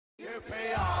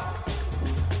QPR,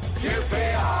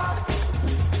 QPR,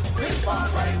 Brisbane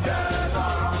Rangers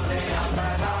are on the up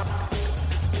and up.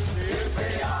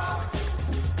 QPR,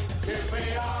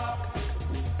 QPR,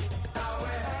 now we're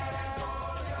heading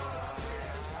for Europe.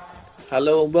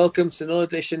 Hello and welcome to another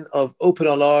edition of Open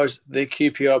All Hours, the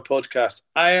QPR podcast.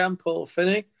 I am Paul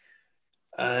Finney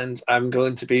and I'm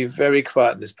going to be very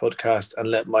quiet in this podcast and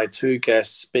let my two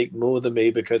guests speak more than me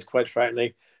because, quite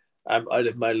frankly, I'm out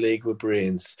of my league with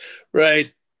brains.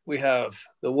 Right, we have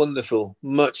the wonderful,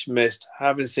 much missed,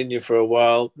 haven't seen you for a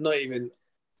while, not even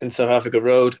in South Africa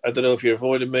Road. I don't know if you're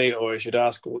avoiding me or I should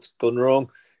ask what's gone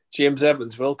wrong. James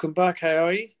Evans, welcome back. How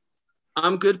are you?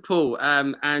 I'm good, Paul.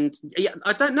 And yeah,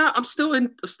 I don't know. I'm still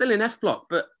in F Block,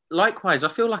 but likewise, I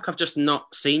feel like I've just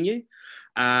not seen you.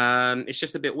 It's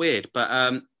just a bit weird,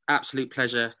 but absolute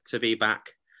pleasure to be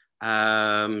back.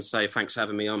 So thanks for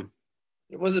having me on.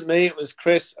 It wasn't me, it was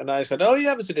Chris, and I said, "Oh, you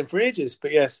haven't seen him for ages,"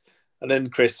 but yes, and then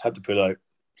Chris had to pull out.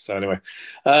 So anyway,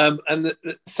 and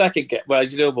the second get well,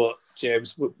 you know what,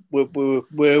 James, we're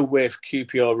with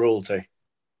QPR royalty.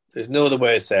 There's no other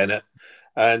way of saying it,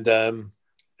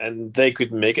 and they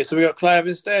couldn't make it, so we got Clive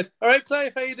instead. All right,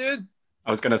 Clive, how you doing?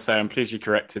 I was going to say, I'm pleased you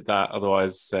corrected that.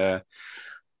 Otherwise, that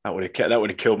would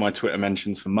have killed my Twitter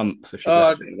mentions for months if you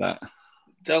did that.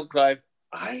 Don't, Clive.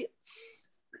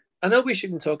 I know we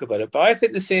shouldn't talk about it, but I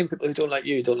think the same people who don't like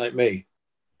you don't like me,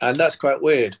 and that's quite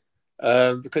weird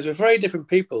because we're very different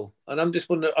people. And I'm just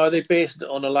wondering, are they based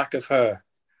on a lack of her?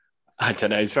 I don't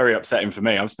know. It's very upsetting for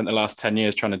me. I've spent the last 10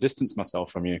 years trying to distance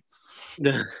myself from you.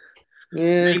 Yeah.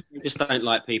 Maybe we just don't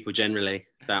like people generally.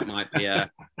 That might be a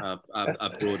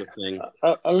broader thing.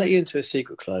 I'll let you into a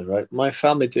secret, Clive, right? My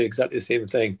family do exactly the same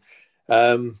thing.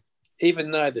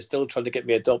 Even now, they're still trying to get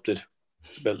me adopted.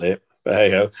 It's a bit late, but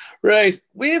hey ho. Right,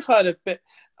 we've had a bit...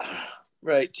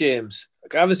 Right, James,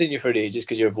 I haven't seen you for ages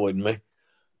because you're avoiding me.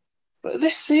 But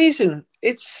this season,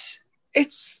 it's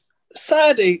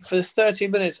sadly, for the 30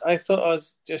 minutes, I thought I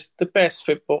was just the best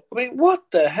football. I mean,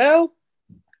 what the hell?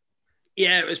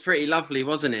 Yeah, it was pretty lovely,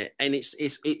 wasn't it? And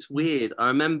it's weird. I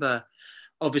remember,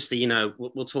 obviously, you know,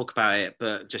 we'll talk about it,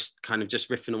 but just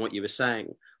riffing on what you were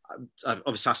saying.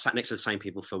 Obviously, I sat next to the same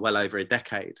people for well over a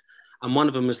decade. And one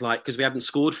of them was like, because we haven't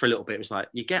scored for a little bit, it was like,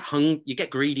 you get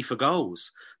greedy for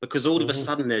goals because all of a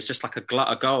sudden there's just like a glut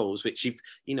of goals, which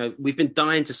we've been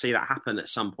dying to see that happen at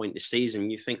some point this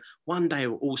season. You think one day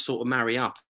we'll all sort of marry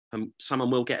up and someone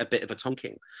will get a bit of a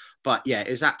tonking. But yeah, it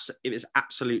was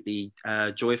absolutely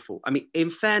joyful. I mean,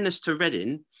 in fairness to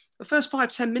Reading, the first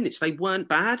 5-10 minutes, they weren't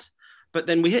bad, but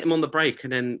then we hit them on the break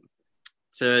and then,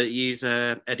 to use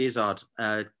Ed Izzard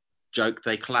joke,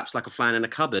 they collapsed like a flan in a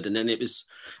cupboard, and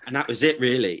that was it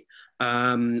really.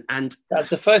 And that's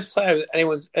the first time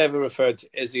anyone's ever referred to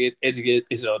Eddie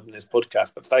Izzard in this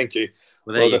podcast. But thank you.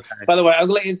 Well done. By the way, I'm going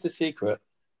to let you into the secret.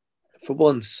 For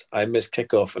once, I missed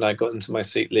kickoff and I got into my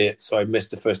seat late, so I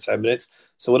missed the first 10 minutes.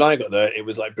 So when I got there, it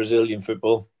was like Brazilian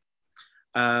football.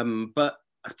 But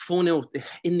 4-0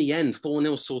 in the end,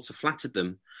 4-0 sort of flattered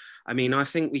them. I mean, I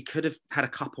think we could have had a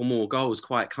couple more goals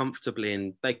quite comfortably,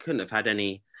 and they couldn't have had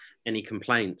any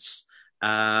complaints. They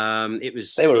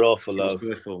were awful, though.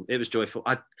 It was joyful.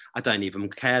 I don't even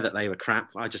care that they were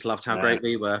crap. I just loved how great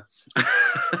we were.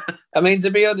 I mean, to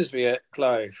be honest with you,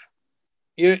 Clive,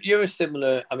 you're a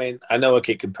similar. I mean, I know I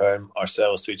keep comparing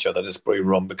ourselves to each other. That's probably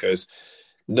wrong because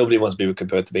nobody wants to be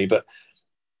compared to me. But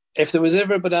if there was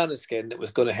ever a banana skin that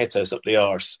was going to hit us up the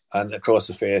arse and across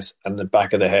the face and the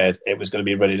back of the head, it was going to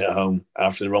be Reading at home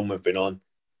after the run we've been on.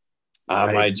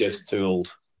 Am I just too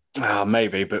old?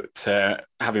 Maybe, but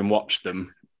having watched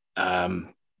them,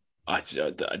 they're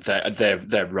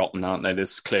rotten, aren't they?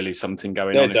 There's clearly something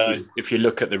going on. If you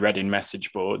look at the Reading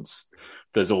message boards,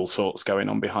 there's all sorts going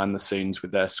on behind the scenes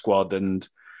with their squad. And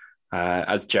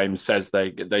as James says,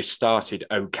 they started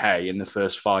okay in the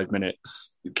first 5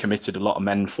 minutes, committed a lot of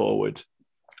men forward,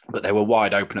 but they were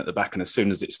wide open at the back. And as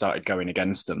soon as it started going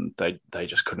against them, they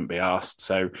just couldn't be asked.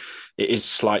 So it is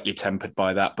slightly tempered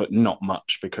by that, but not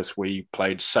much because we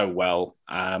played so well.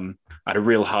 I had a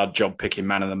real hard job picking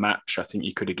man of the match. I think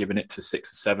you could have given it to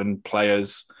 6 or 7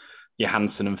 players.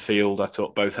 Johansson and Field, I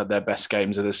thought both had their best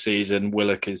games of the season.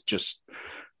 Willock is just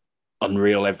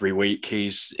unreal every week.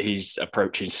 He's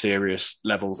approaching serious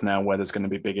levels now where there's going to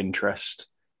be big interest.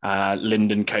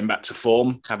 Linden came back to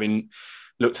form, having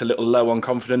looked a little low on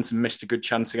confidence and missed a good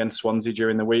chance against Swansea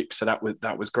during the week. So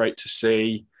that was great to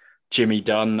see. Jimmy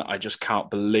Dunn, I just can't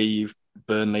believe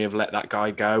Burnley have let that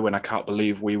guy go, and I can't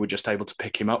believe we were just able to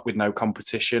pick him up with no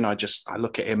competition. I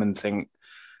look at him and think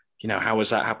how has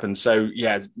that happened? So,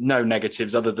 yeah, no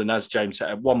negatives other than, as James said,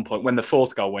 at one point when the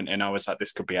fourth goal went in, I was like,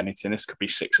 this could be anything. This could be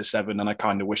 6 or 7. And I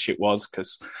kind of wish it was,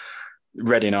 because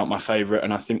Reading aren't my favourite.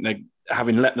 And I think they,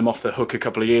 having let them off the hook a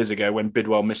couple of years ago when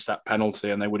Bidwell missed that penalty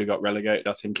and they would have got relegated,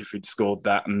 I think if he'd scored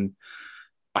that, and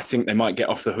I think they might get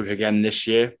off the hook again this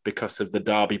year because of the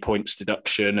Derby points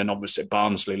deduction. And obviously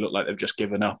Barnsley look like they've just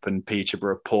given up, and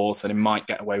Peterborough poor, so they might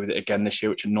get away with it again this year,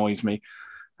 which annoys me.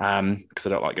 Because I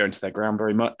don't like going to their ground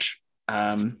very much.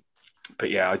 But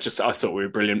yeah, I thought we were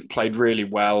brilliant, played really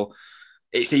well.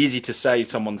 It's easy to say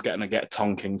someone's going to get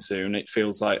Tonking soon. It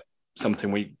feels like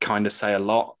something we kind of say a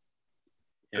lot.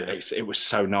 Yeah. But it was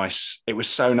so nice. It was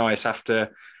so nice after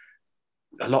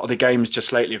a lot of the games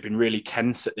just lately have been really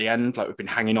tense at the end. Like we've been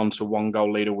hanging on to a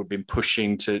 1-goal lead, or we've been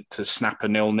pushing to snap a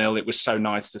 0-0. It was so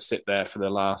nice to sit there for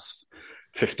the last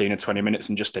 15 or 20 minutes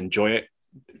and just enjoy it.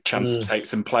 Chance to take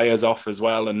some players off as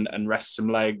well and rest some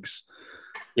legs.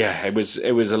 Yeah, it was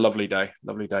a lovely day.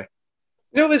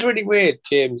 It was really weird,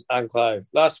 James and Clive.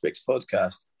 Last week's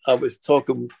podcast, I was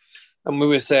talking and we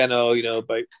were saying,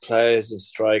 about players and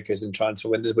strikers and transfer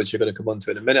windows, which you're going to come on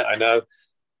to in a minute, I know.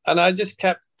 And I just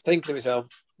kept thinking to myself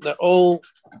that all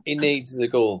he needs is a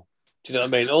goal. Do you know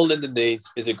what I mean? All Lyndon needs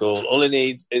is a goal. All he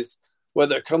needs is,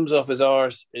 whether it comes off his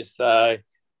arse, his thigh,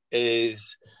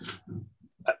 his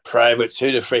privates,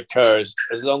 who the frick cares,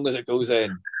 as long as it goes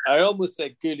in. I almost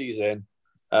say goalies in.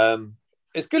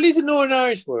 Is goalies a Northern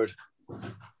Irish word?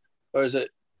 Or is it?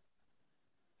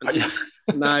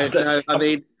 No. I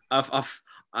mean,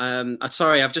 I'm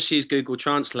sorry, I've just used Google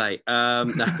Translate.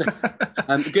 Ghoulies.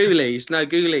 No,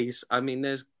 ghoulies. I mean,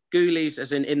 there's ghoulies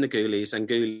as in the ghoulies, and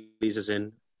ghoulies as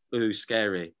in, ooh,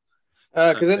 scary.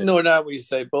 Because in Northern Ireland we used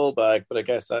to say ball bag, but I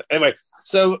guess that... Anyway,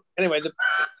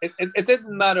 it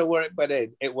didn't matter where it went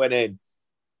in. It went in.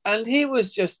 And he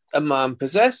was just a man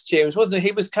possessed, James, wasn't he?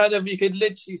 He was kind of... You could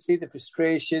literally see the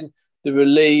frustration, the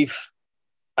relief,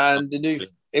 and the new...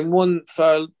 In one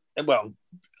foul... Well,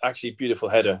 actually, beautiful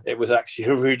header. It was actually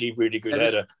a really, really good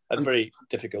header and very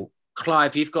difficult.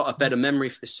 Clive, you've got a better memory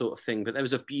for this sort of thing, but there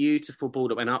was a beautiful ball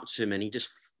that went up to him and he just,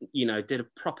 did a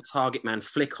proper target man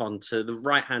flick on to the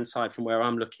right-hand side from where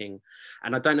I'm looking.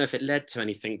 And I don't know if it led to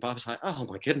anything, but I was like, oh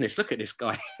my goodness, look at this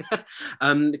guy.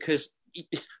 Because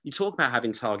you talk about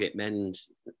having target men.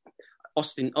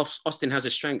 Austin has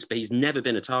his strengths, but he's never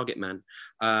been a target man.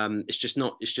 It's just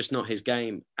not his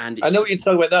game. And I know what you're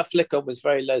talking about. That flick on was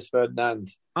very Les Ferdinand.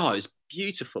 Oh, it's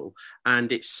beautiful,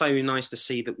 and it's so nice to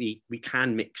see that we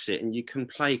can mix it, and you can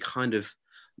play kind of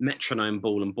metronome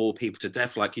ball and bore people to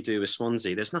death like you do with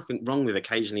Swansea. There's nothing wrong with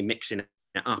occasionally mixing it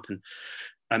up, and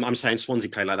I'm saying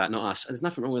Swansea play like that, not us. And there's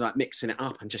nothing wrong with like mixing it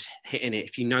up and just hitting it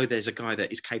if you know there's a guy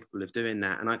that is capable of doing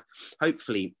that. And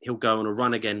hopefully he'll go on a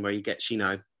run again where he gets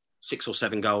 6 or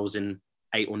 7 goals in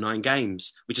 8 or 9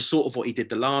 games, which is sort of what he did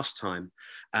the last time.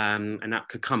 And that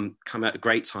could come at a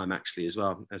great time actually as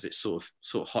well, as it's sort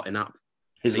of hotting up.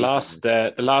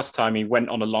 The last time he went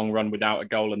on a long run without a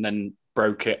goal and then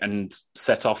broke it and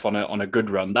set off on a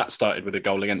good run, that started with a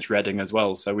goal against Reading as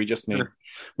well. So we just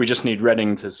need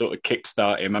Reading to sort of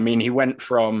kickstart him. I mean, he went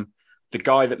from the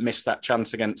guy that missed that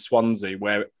chance against Swansea,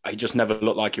 where he just never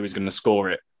looked like he was going to score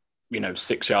it,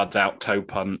 6 yards out, toe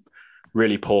punt,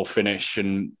 really poor finish,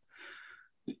 and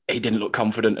he didn't look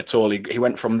confident at all. He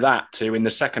went from that to, in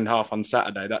the second half on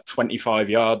Saturday, that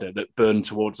 25-yarder that burned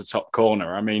towards the top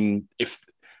corner. I mean, if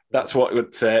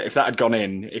that had gone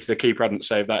in, if the keeper hadn't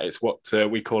saved that, it's what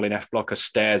we call in F Block a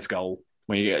stairs goal.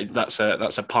 That's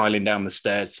a piling down the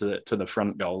stairs to the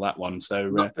front goal, that one.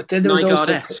 So, but then there was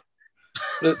also...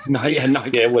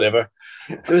 whatever.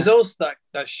 There was also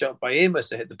that shot by Amos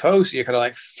that hit the post. You're kind of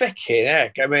like, ficking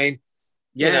heck. I mean...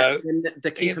 Yeah, the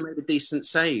keeper made a decent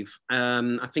save.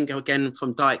 I think, again,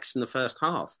 from Dykes in the first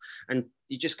half. And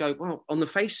you just go, well, on the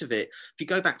face of it, if you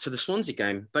go back to the Swansea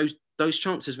game, those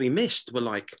chances we missed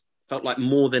felt like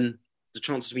more than the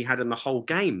chances we had in the whole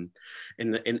game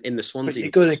in the Swansea. But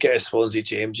you're going to get a Swansea,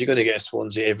 James. You're going to get a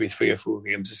Swansea every 3 or 4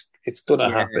 games. It's going to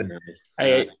happen.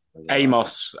 Hey,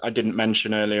 Amos, I didn't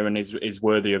mention earlier, and is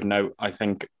worthy of note. I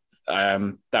think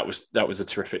that was a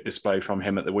terrific display from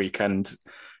him at the weekend.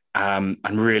 And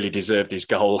really deserved his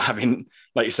goal, having,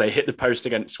 like you say, hit the post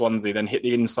against Swansea, then hit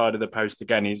the inside of the post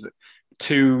again. He's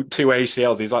two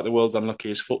ACLs. He's like the world's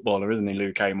unluckiest footballer, isn't he,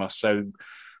 Luke Amos? So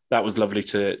that was lovely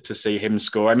to see him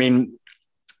score. I mean,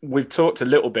 we've talked a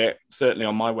little bit, certainly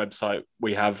on my website,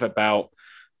 we have about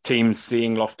teams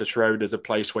seeing Loftus Road as a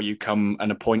place where you come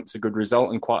and a point's a good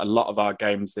result. And quite a lot of our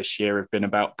games this year have been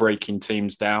about breaking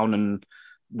teams down and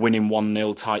winning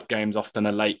 1-0 tight games, often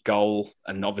a late goal.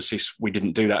 And obviously we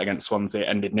didn't do that against Swansea. It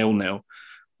ended 0-0.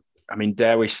 I mean,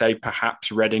 dare we say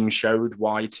perhaps Reading showed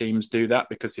why teams do that?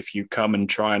 Because if you come and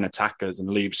try and attack us and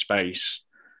leave space,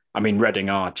 I mean, Reading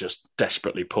are just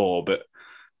desperately poor, but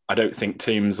I don't think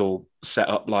teams will set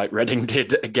up like Reading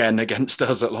did again against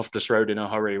us at Loftus Road in a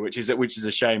hurry, which is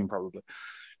a shame, probably.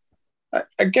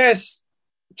 I guess,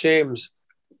 James,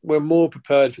 we're more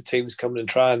prepared for teams coming and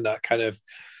trying that kind of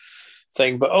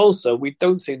thing, but also we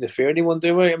don't seem to fear anyone,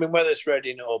 do we? I mean, whether it's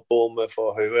Reading or Bournemouth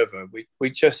or whoever, we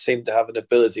just seem to have an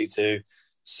ability to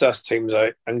suss teams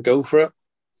out and go for it.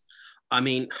 I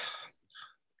mean,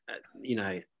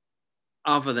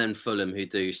 other than Fulham, who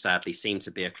do sadly seem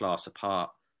to be a class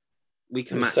apart, we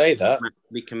can match. Say that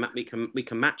we can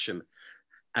match them.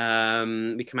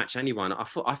 We can match anyone. I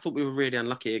thought we were really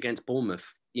unlucky against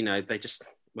Bournemouth. They just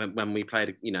when we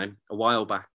played, a while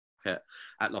back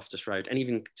at Loftus Road, and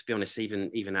even to be honest,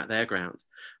 even at their ground.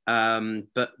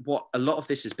 But what a lot of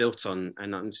this is built on,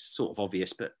 and it's sort of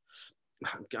obvious, but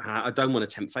I don't want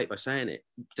to tempt fate by saying it.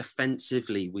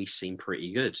 Defensively, we seem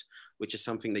pretty good, which is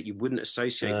something that you wouldn't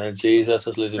associate. Jesus,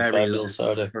 that's losing for a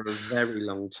very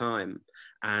long time.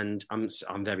 And I'm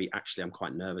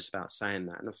quite nervous about saying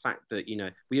that. And the fact that,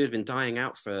 we had been dying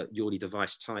out for Jordi de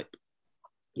Wijs type,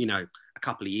 a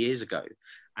couple of years ago.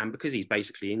 And because he's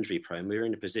basically injury prone, we were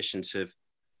in a position to have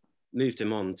moved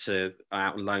him on to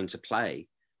out on loan to play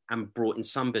and brought in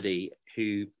somebody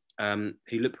who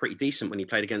looked pretty decent when he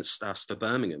played against us for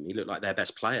Birmingham. He looked like their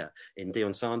best player in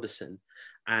Dion Sanderson.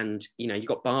 And, you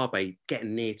got Barbe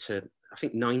getting near to, I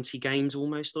think, 90 games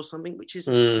almost or something, which is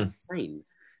insane.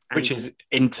 Which is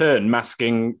in turn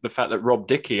masking the fact that Rob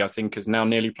Dickey, I think, has now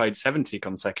nearly played 70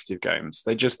 consecutive games.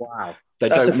 That's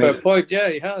a fair point. Yeah,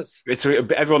 he has.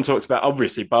 Everyone talks about,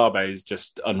 obviously, Barbe is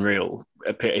just unreal,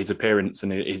 his appearance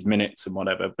and his minutes and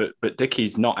whatever, but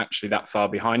Dickey's not actually that far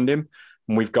behind him.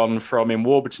 And we've gone from, in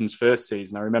Warburton's first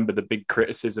season, I remember the big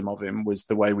criticism of him was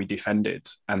the way we defended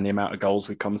and the amount of goals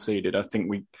we conceded. I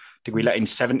think we let in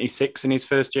 76 in his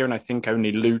first year, and I think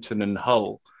only Luton and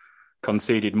Hull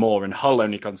conceded more, and Hull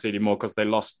only conceded more because they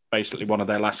lost basically one of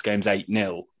their last games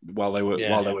 8-0 while they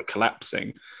were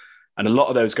collapsing. And a lot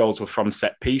of those goals were from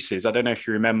set pieces. I don't know if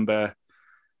you remember,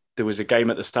 there was a game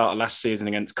at the start of last season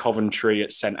against Coventry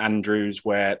at St Andrews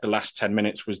where the last 10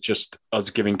 minutes was just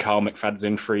us giving Carl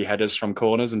McFadzean free headers from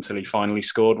corners until he finally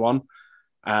scored one.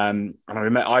 And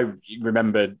I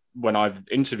remember when I've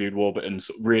interviewed Warburton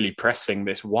really pressing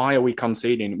this, why are we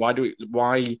conceding?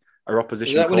 Why are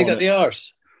opposition Is that when he got the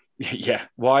arse? Yeah.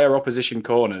 Why are opposition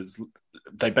corners?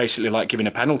 They basically like giving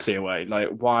a penalty away. Like,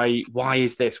 why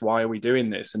is this? Why are we doing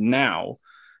this? And now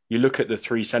you look at the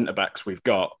three centre-backs we've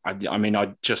got. I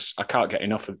can't get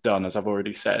enough of Dunn, as I've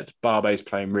already said. Barbe's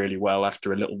playing really well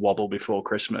after a little wobble before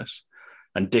Christmas.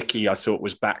 And Dickey, I thought,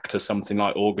 was back to something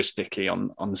like August Dickey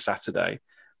on Saturday.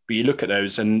 But you look at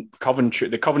those, and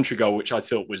the Coventry goal, which I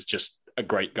thought was just a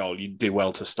great goal. You do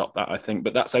well to stop that, I think.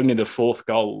 But that's only the fourth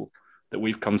goal that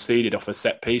we've conceded off a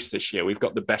set piece this year. We've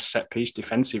got the best set piece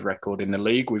defensive record in the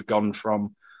league. We've gone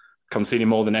from conceding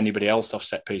more than anybody else off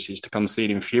set pieces to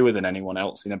conceding fewer than anyone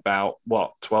else in about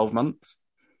 12 months.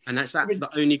 And that's the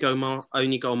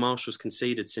only goal Marshall's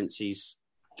conceded since he's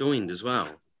joined as well.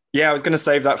 Yeah, I was going to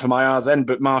save that for my hour's end,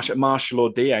 but Marshall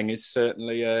or Dieng is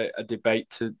certainly a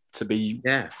debate to be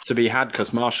had,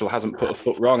 because Marshall hasn't put a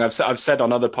foot wrong. I've said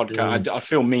on other podcasts, I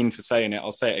feel mean for saying it.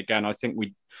 I'll say it again. I think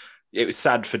it was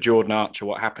sad for Jordan Archer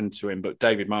what happened to him, but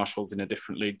David Marshall's in a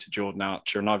different league to Jordan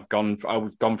Archer, and I've gone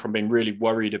from being really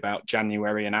worried about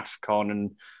January and AFCON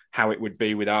and how it would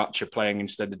be with Archer playing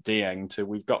instead of Dieng to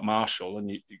we've got Marshall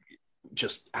and you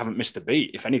just haven't missed a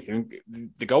beat. If anything,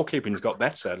 the goalkeeping's got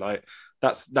better. Like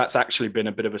that's actually been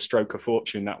a bit of a stroke of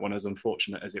fortune, that one, as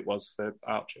unfortunate as it was for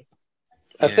Archer.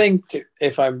 I think,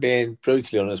 if I'm being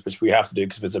brutally honest, which we have to do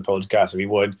because it's a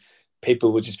podcast,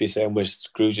 people would just be saying we're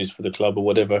Scrooges for the club or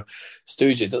whatever.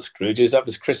 Stooges, not Scrooges. That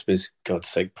was Christmas. God's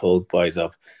sake, Paul, wise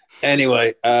up.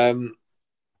 Anyway,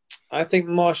 I think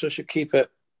Marshall should keep it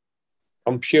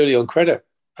purely on credit.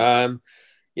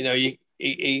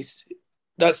 He's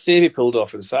that save he pulled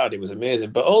off on Saturday was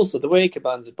amazing, but also the way he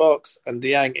commands the box, and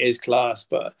Dieng is class.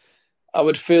 But I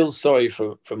would feel sorry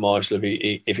for Marshall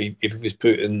if he was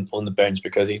put on the bench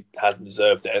because he hasn't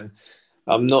deserved it. And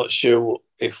I'm not sure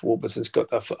if Warburton's got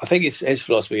that. I think his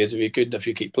philosophy is if you're good enough,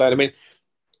 you keep playing. I mean,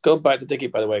 going back to Dickey,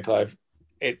 by the way, Clive,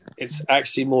 it's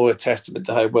actually more a testament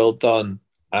to how well done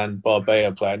and Barbe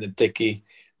are playing that Dickey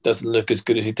doesn't look as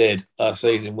good as he did last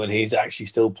season when he's actually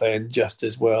still playing just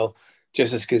as well,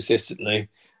 just as consistently.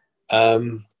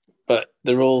 But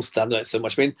they're all standing out so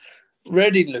much. I mean,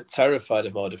 Reading looked terrified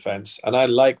of our defence, and I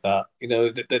like that.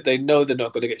 They know they're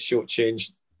not going to get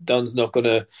shortchanged Don's not going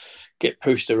to get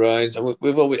pushed around. And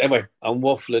we've always anyway. I'm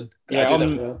waffling. Yeah,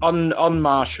 on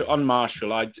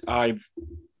Marshall, I've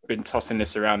been tossing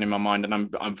this around in my mind, and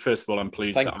I'm first of all, I'm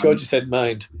pleased. Thank God you said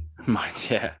mind. Mind,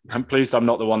 yeah. I'm pleased I'm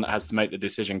not the one that has to make the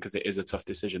decision, because it is a tough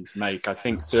decision to make. I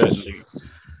think certainly.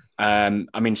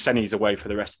 Senny's away for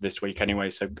the rest of this week anyway,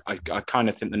 so I kind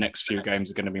of think the next few games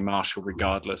are going to be Marshall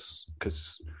regardless.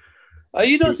 Because are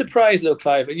you not surprised, though,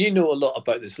 Clive? And you know a lot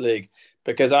about this league,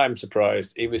 because I'm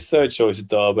surprised. He was third choice at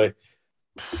Derby,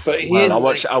 but I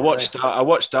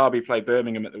watched Derby play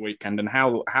Birmingham at the weekend, and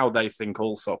how they think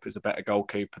Allsop is a better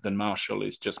goalkeeper than Marshall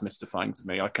is just mystifying to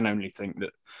me. I can only think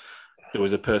that there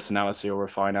was a personality or a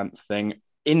finance thing.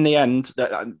 In the end,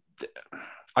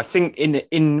 I think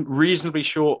in reasonably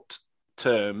short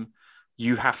term,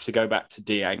 you have to go back to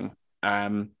Dieng,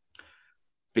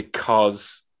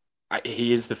 because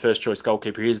he is the first choice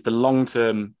goalkeeper. He is the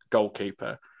long-term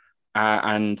goalkeeper.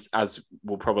 And as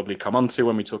we'll probably come on to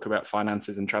when we talk about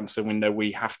finances and transfer window,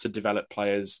 we have to develop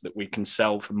players that we can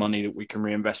sell for money that we can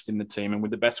reinvest in the team. And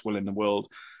with the best will in the world,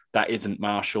 that isn't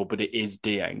Marshall, but it is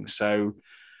Dieng. So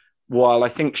while I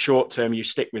think short term you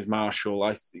stick with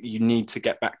Marshall, you need to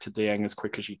get back to Dieng as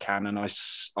quick as you can. And I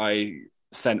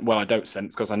don't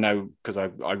sense, because I know, because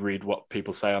I read what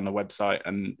people say on the website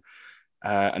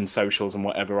and socials and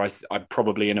whatever. I'm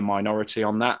probably in a minority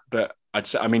on that, but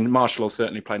Marshall will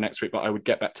certainly play next week, but I would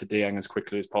get back to Dieng as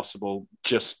quickly as possible,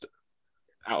 just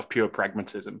out of pure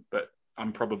pragmatism. But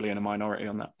I'm probably in a minority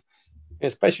on that.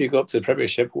 Especially if you go up to the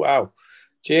Premiership. Wow.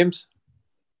 James?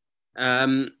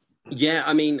 Yeah,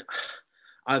 I mean,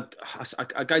 I go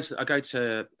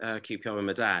to QPR with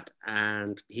my dad,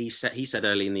 and he said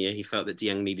early in the year he felt that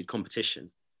Dieng needed competition,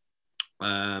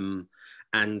 and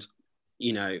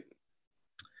you know,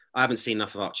 I haven't seen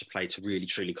enough of Archer play to really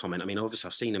truly comment. I mean, obviously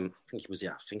I've seen him. I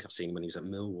think I've seen him when he was at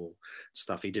Millwall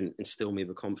stuff. He didn't instill me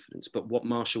with confidence, but what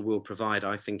Marshall will provide,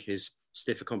 I think, is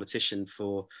stiffer competition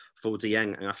for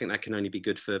Dieng, and I think that can only be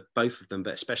good for both of them,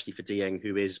 but especially for Dieng,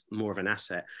 who is more of an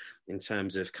asset in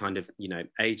terms of kind of, you know,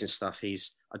 age and stuff. It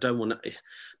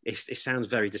sounds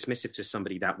very dismissive to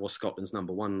somebody that was Scotland's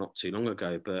number one not too long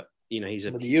ago, but you know, he's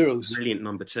a brilliant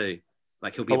number two.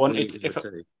 Like he'll be if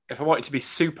I wanted to be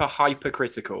super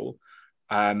hypercritical,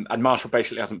 and Marshall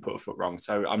basically hasn't put a foot wrong,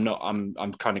 so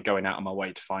I'm kind of going out of my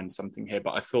way to find something here.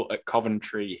 But I thought at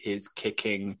Coventry his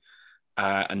kicking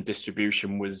and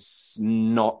distribution was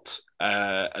not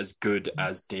as good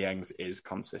as Dieng's is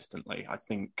consistently. I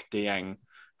think Dieng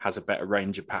has a better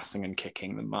range of passing and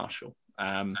kicking than Marshall.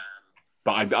 But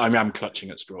I'm clutching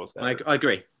at straws there. I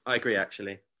agree.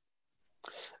 Actually.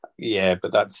 Yeah,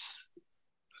 but that's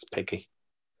picky.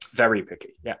 Very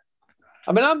picky, yeah.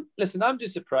 I mean, I'm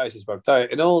just surprised it's worked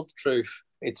out. In all truth,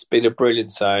 it's been a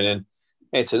brilliant signing.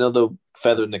 It's another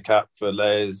feather in the cap for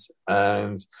Les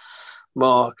and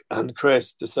Mark and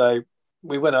Chris to say,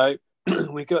 we went out,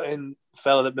 we got in a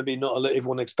fella that maybe not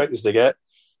everyone expected us to get,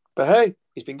 but hey,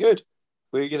 he's been good.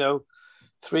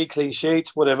 3 clean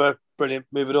sheets, whatever, brilliant,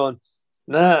 move it on.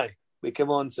 Now, we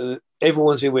come on to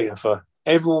everyone's been waiting for.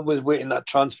 Everyone was waiting that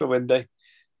transfer window.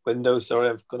 Sorry,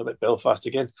 I've gone a bit Belfast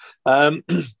again.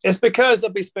 It's because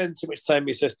I've been spending too much time with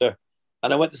my sister,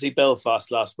 and I went to see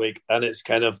Belfast last week, and it's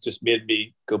kind of just made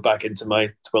me go back into my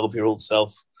 12-year-old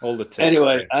self. All the ticks,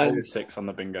 all the ticks on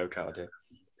the bingo card.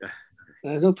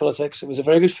 Yeah. No politics. It was a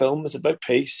very good film. It's about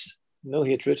peace, no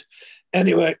hatred.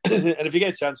 Anyway, and if you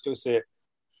get a chance, go see it.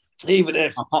 Even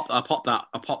if I pop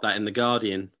that in the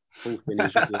Guardian.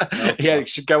 Yeah, it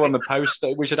should go on the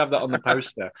poster. We should have that on the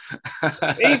poster.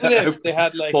 Even if they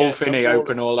had like Paul Finney,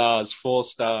 open all hours, 4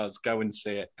 stars. Go and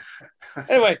see it.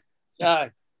 Anyway,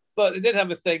 but they did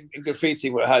have a thing in graffiti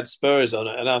where it had Spurs on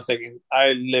it, and I'm thinking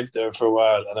I lived there for a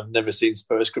while and I've never seen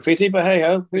Spurs graffiti. But hey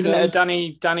ho, isn't it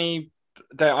Danny?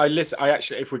 I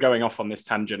actually, if we're going off on this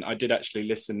tangent, I did actually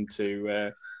listen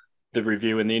to the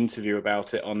review and the interview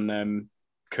about it on.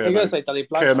 Kermode's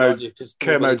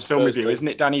film review, isn't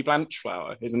it? Danny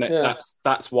Blanchflower, isn't it? Yeah.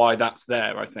 That's why that's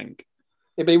there, I think.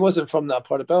 Yeah, but he wasn't from that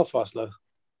part of Belfast, though.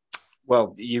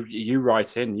 Well, you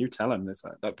write in, you tell him this.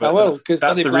 But I will, because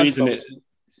that's the reason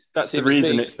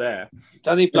it's there.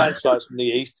 Danny Blanchflower's from the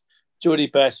east. Jody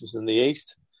Best was from the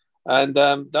east, and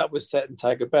that was set in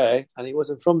Tiger Bay, and he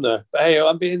wasn't from there. But hey,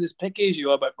 I'm being as picky as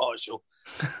you are about Marshall.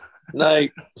 Now,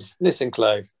 listen,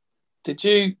 Clive, did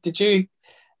you?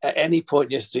 At any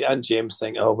point yesterday, and James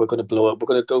think, oh, we're going to blow up. We're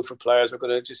going to go for players. We're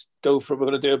going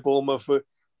to do a Bournemouth.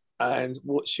 And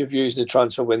what's your views in the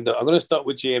transfer window? I'm going to start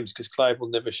with James because Clive will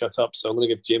never shut up. So I'm going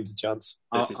to give James a chance.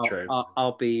 This is true.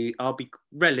 I'll be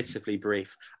relatively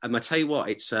brief. I tell you what,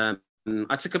 it's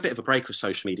I took a bit of a break with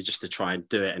social media just to try and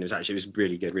do it, and it was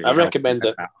really good. Really, I recommend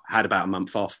it. I had about a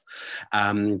month off,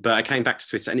 but I came back to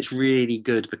Twitter, and it's really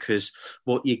good because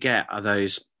what you get are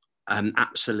those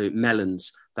absolute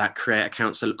melons that create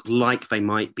accounts that look like they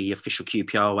might be official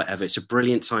QPR or whatever. It's a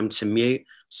brilliant time to mute.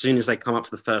 As soon as they come up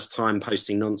for the first time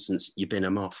posting nonsense, you bin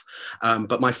them off.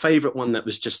 But my favourite one that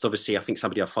was just obviously, I think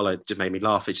somebody I followed just made me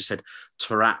laugh. It just said,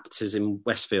 Trapped is in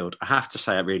Westfield. I have to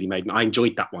say, it really made me, I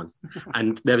enjoyed that one.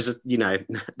 And there was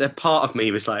the part of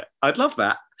me was like, I'd love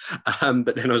that.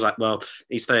 But then I was like, well,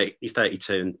 he's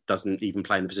 32 and doesn't even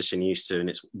play in the position he used to, and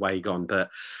it's way gone. But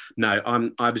no,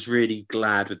 I was really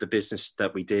glad with the business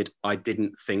that we did. I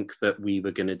didn't think that we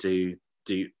were going to do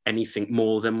anything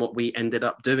more than what we ended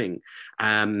up doing.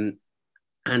 And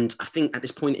I think at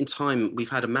this point in time, we've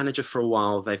had a manager for a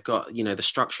while. They've got, the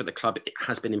structure of the club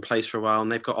has been in place for a while,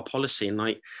 and they've got a policy. And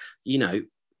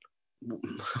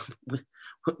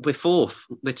we're fourth.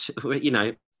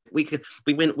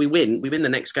 We win the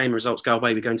next game, results go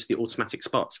away, we go into the automatic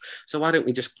spots. So why don't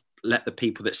we just let the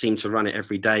people that seem to run it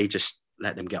every day, just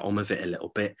let them get on with it a little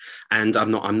bit? And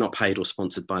I'm not paid or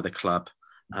sponsored by the club.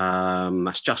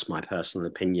 That's just my personal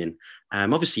opinion.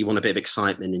 Obviously you want a bit of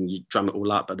excitement and you drum it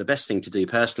all up, but the best thing to do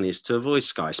personally is to avoid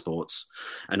Sky Sports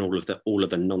and all of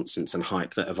the nonsense and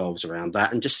hype that evolves around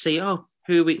that, and just see,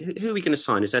 who are we going to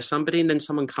sign? Is there somebody? And then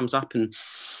someone comes up, and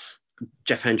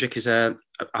Jeff Hendrick is I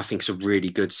think it's a really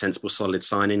good, sensible, solid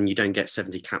signing. You don't get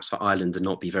 70 caps for Ireland and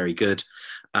not be very good.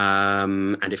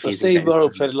 And if Steve Morrow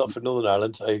played a lot for Northern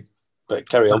Ireland, but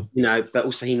carry on. But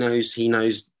also he knows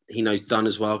Dunn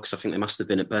as well, because I think they must have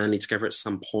been at Burnley together at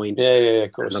some point. Yeah,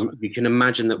 of course. And, you can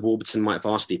imagine that Warburton might have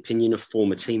asked the opinion of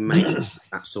former teammates,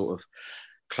 that sort of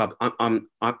club.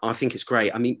 I think it's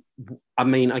great. I mean,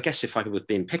 I guess if I was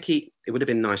being picky, it would have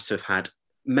been nice to have had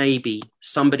maybe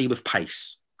somebody with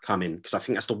pace come in, because I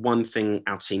think that's the one thing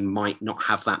our team might not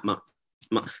have that much.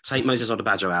 Take Moses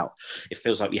Odubajo out, it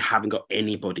feels like we haven't got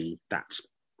anybody that's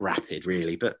rapid,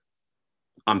 really. But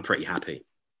I'm pretty happy.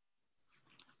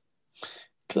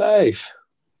 Clive.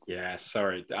 Yeah,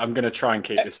 sorry. I'm going to try and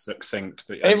keep this succinct.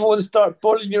 But everyone start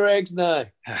boiling your eggs now.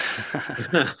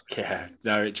 Yeah,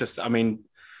 no,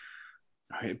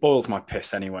 it boils my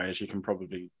piss anyway, as you can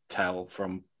probably tell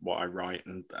from what I write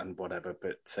and whatever.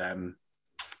 But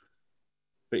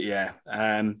yeah,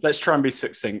 let's try and be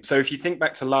succinct. So if you think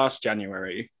back to last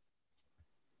January,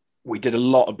 we did a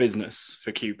lot of business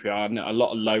for QPR, a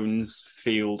lot of loans,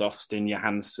 Field, Austin,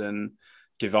 Johansson,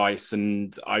 Device,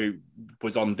 and I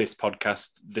was on this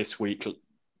podcast this week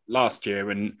last year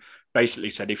and basically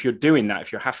said, if you're doing that,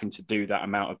 if you're having to do that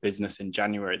amount of business in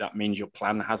January, that means your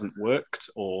plan hasn't worked,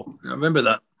 or I remember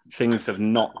that things have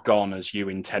not gone as you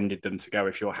intended them to go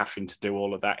if you're having to do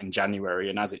all of that in January.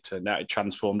 And as it turned out, it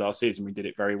transformed our season. We did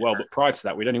it very well. But prior to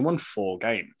that, we'd only won 4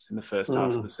 games in the first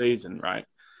half of the season, right?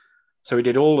 So we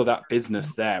did all of that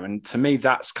business there. And to me,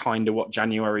 that's kind of what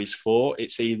January's for.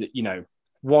 It's either,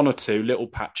 1 or 2 little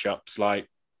patch-ups, like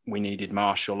we needed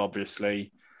Marshall,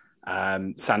 obviously.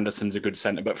 Sanderson's a good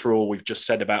centre, but for all we've just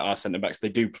said about our centre-backs, they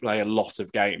do play a lot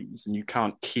of games, and you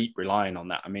can't keep relying on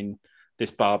that. I mean,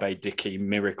 this Barbe-Dickey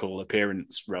miracle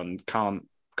appearance run can't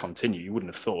continue. You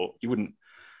wouldn't have thought. You wouldn't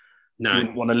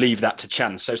want to leave that to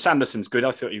chance. So Sanderson's good.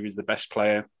 I thought he was the best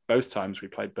player both times we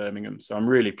played Birmingham, so I'm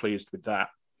really pleased with that.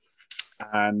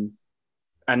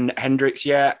 And Hendricks,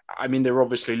 yeah, I mean, they're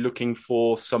obviously looking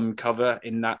for some cover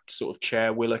in that sort of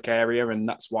Chair Willock area, and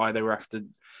that's why they were after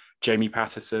Jamie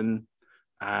Patterson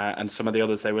and some of the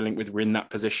others they were linked with were in that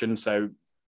position. So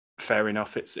fair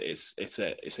enough, it's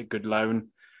a good loan.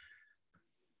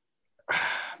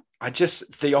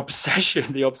 The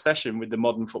obsession with the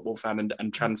modern football fan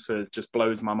and transfers just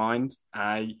blows my mind.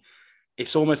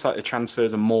 It's almost like the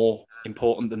transfers are more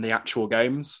important than the actual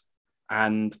games,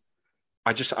 and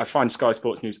I find Sky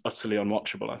Sports News utterly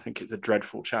unwatchable. I think it's a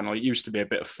dreadful channel. It used to be a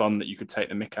bit of fun that you could take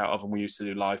the mick out of, and we used to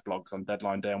do live blogs on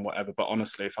deadline day and whatever. But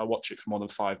honestly, if I watch it for more than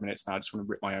 5 minutes now, I just want to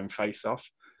rip my own face off.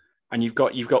 And you've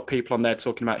got people on there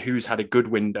talking about who's had a good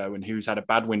window and who's had a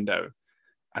bad window.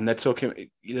 And they're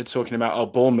talking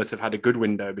about, Bournemouth have had a good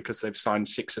window because they've signed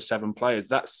 6 or 7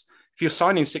 players. If you're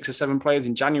signing 6 or 7 players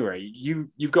in January,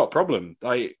 you've got a problem.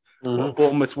 Like,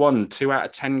 Bournemouth won 2 out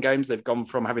of 10 games. They've gone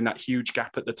from having that huge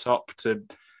gap at the top to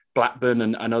Blackburn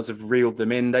and us have reeled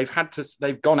them in.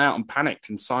 They've gone out and panicked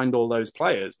and signed all those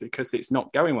players because it's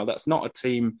not going well. That's not a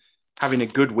team having a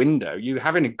good window. You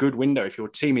having a good window if your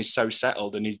team is so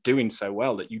settled and is doing so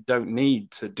well that you don't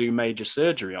need to do major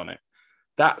surgery on it.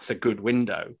 That's a good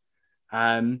window.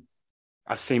 I've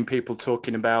seen people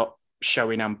talking about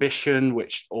showing ambition,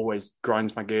 which always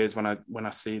grinds my gears when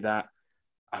I see that.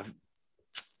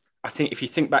 I think if you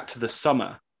think back to the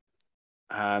summer,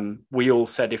 we all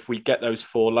said if we get those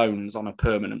 4 loans on a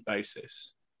permanent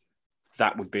basis,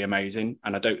 that would be amazing.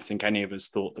 And I don't think any of us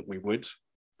thought that we would,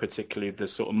 particularly the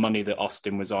sort of money that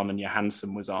Austin was on and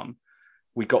Johansson was on.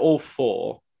 We got all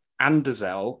 4, and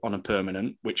Dazelle on a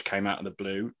permanent, which came out of the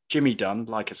blue. Jimmy Dunn,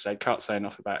 like I said, can't say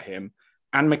enough about him.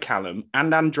 And McCallum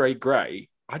and Andre Gray.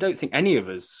 I don't think any of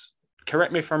us,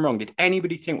 correct me if I'm wrong, did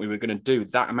anybody think we were going to do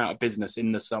that amount of business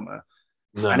in the summer?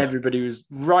 No. And everybody was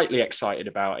rightly excited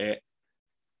about it.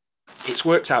 It's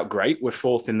worked out great. We're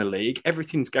 4th in the league.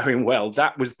 Everything's going well.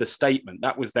 That was the statement.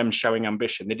 That was them showing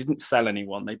ambition. They didn't sell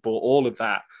anyone. They bought all of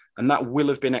that. And that will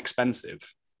have been expensive.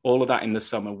 All of that in the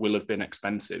summer will have been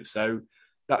expensive. So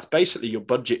that's basically your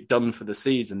budget done for the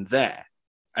season there.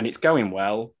 And it's going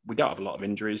well. We don't have a lot of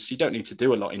injuries. So you don't need to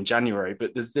do a lot in January.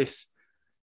 But there's this,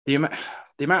 the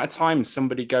amount of time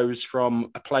somebody goes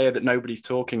from a player that nobody's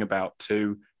talking about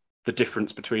to the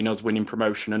difference between us winning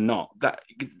promotion and not. That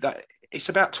it's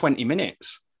about 20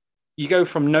 minutes. You go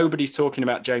from nobody's talking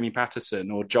about Jamie Patterson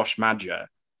or Josh Madger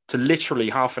to literally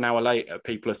half an hour later,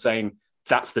 people are saying,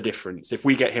 that's the difference. If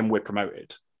we get him, we're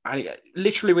promoted. And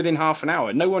literally within half an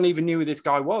hour, no one even knew who this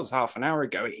guy was half an hour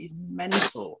ago. It is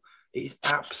mental. It is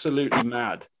absolutely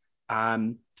mad.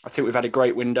 I think we've had a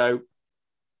great window.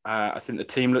 I think the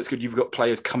team looks good. You've got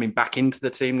players coming back into the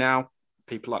team now.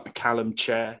 People like McCallum,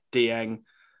 Chair, Dieng.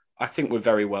 I think we're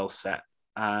very well set.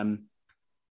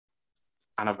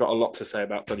 And I've got a lot to say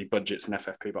about bloody budgets and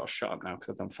FFP, but I'll shut up now because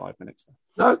I've done 5 minutes.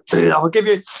 No, I'll give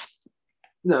you...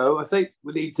 No, I think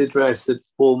we need to address the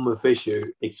Bournemouth issue.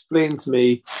 Explain to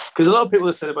me, because a lot of people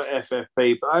have said about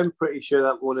FFP, but I'm pretty sure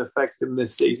that won't affect him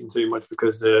this season too much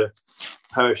because of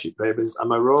parachute payments.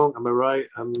 Am I wrong? Am I right?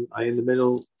 Am I in the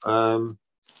middle?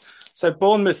 So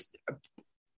Bournemouth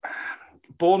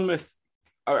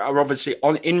are obviously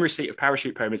in receipt of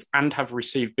parachute payments and have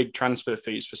received big transfer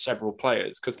fees for several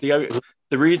players, because the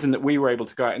reason that we were able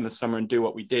to go out in the summer and do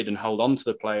what we did and hold on to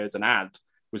the players and add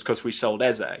was because we sold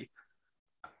Eze.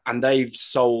 And they've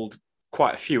sold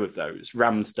quite a few of those.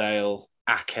 Ramsdale,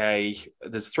 Ake,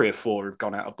 there's 3 or 4 who've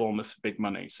gone out of Bournemouth for big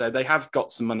money. So they have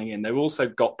got some money in. They've also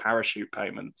got parachute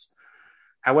payments.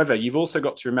 However, you've also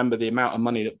got to remember the amount of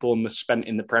money that Bournemouth spent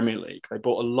in the Premier League. They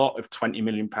bought a lot of £20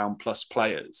 million plus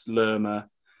players, Lerma,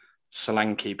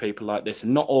 Solanke, people like this,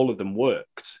 and not all of them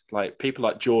worked. Like people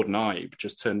like Jordan Ibe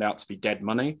just turned out to be dead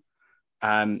money.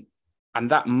 And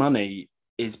that money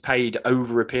is paid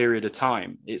over a period of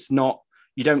time. It's not,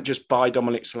 you don't just buy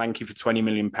Dominic Solanke for £20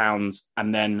 million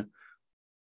and then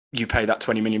you pay that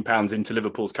 £20 million into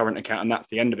Liverpool's current account and that's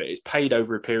the end of it. It's paid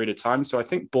over a period of time. So I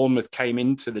think Bournemouth came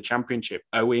into the Championship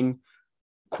owing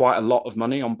quite a lot of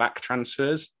money on back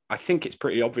transfers. I think it's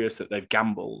pretty obvious that they've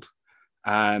gambled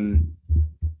on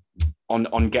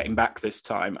getting back this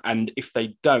time. And if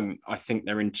they don't, I think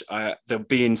they'll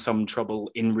be in some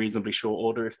trouble in reasonably short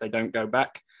order if they don't go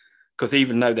back. Because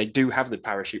even though they do have the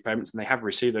parachute payments and they have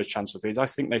received those transfer fees, I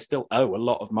think they still owe a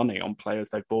lot of money on players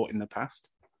they've bought in the past.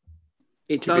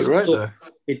 It does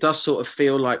sort of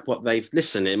feel like what they've...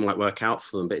 Listen, it might work out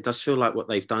for them, but it does feel like what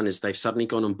they've done is they've suddenly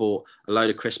gone and bought a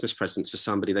load of Christmas presents for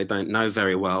somebody they don't know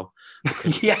very well.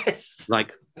 Yes.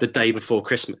 Like the day before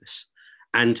Christmas.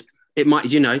 And it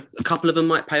might, a couple of them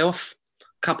might pay off,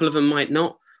 a couple of them might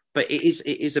not, but it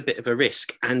is a bit of a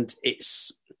risk. And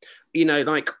it's,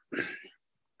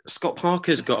 Scott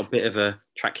Parker's got a bit of a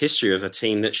track history of a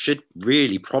team that should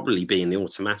really probably be in the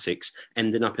automatics,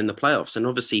 ending up in the playoffs, and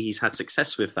obviously he's had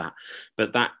success with that.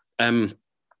 But that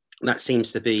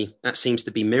seems to be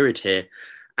mirrored here.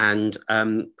 And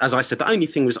as I said, the only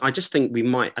thing was I just think we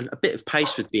might a bit of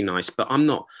pace would be nice, but I'm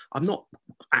not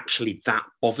actually that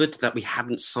bothered that we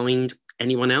haven't signed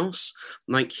anyone else.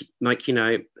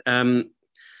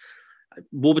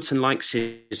 Warburton likes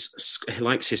his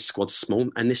squad small,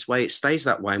 and this way it stays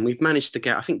that way. And we've managed to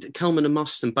get, I think, Kelman and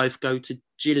Mostyn both go to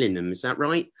Gillingham. Is that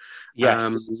right?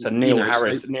 Yes. So Neil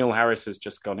Harris has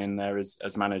just gone in there as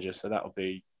manager, so that'll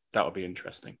be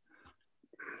interesting.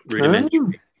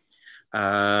 Rudimentary.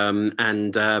 But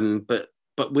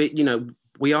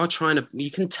we are trying to.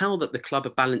 You can tell that the club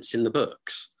are balancing the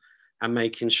books and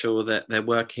making sure that they're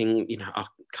working, are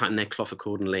cutting their cloth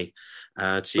accordingly.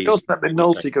 That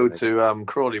McNulty go to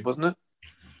Crawley, wasn't it?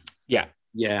 Yeah.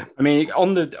 Yeah. I mean,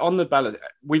 on the balance,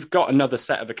 we've got another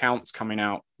set of accounts coming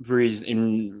out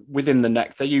within the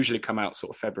next. They usually come out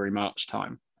sort of February, March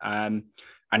time. And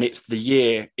it's the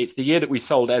year that we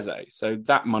sold Eze. So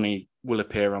that money will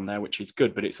appear on there, which is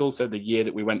good. But it's also the year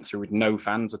that we went through with no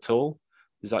fans at all.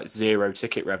 There's like 0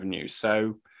 ticket revenue.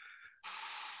 So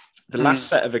the last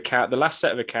set of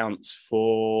accounts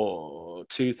for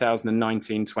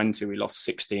 2019-20, we lost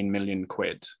 16 million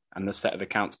quid. And the set of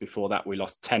accounts before that, we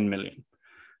lost 10 million.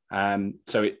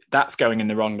 That's going in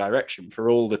the wrong direction. For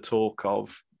all the talk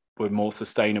of we're more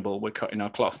sustainable, we're cutting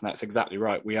our cloth, and that's exactly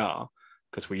right, we are,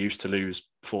 because we used to lose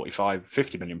 45,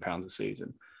 50 million pounds a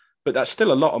season. But that's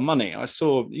still a lot of money. I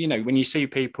saw, when you see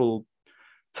people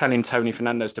telling Tony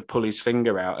Fernandes to pull his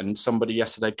finger out, and somebody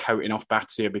yesterday coating off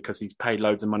Batia because he's paid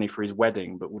loads of money for his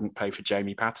wedding but wouldn't pay for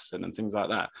Jamie Patterson and things like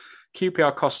that.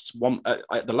 QPR costs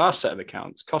at the last set of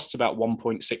accounts costs about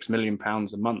 1.6 million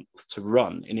pounds a month to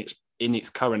run in its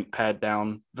current pared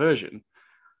down version.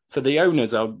 So the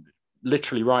owners are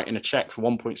literally writing a check for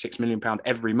 1.6 million pound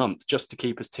every month just to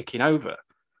keep us ticking over.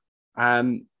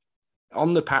 On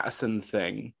the Patterson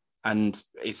thing, and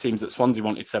it seems that Swansea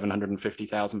wanted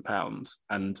 £750,000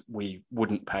 and we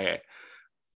wouldn't pay it.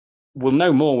 We'll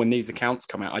know more when these accounts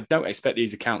come out. I don't expect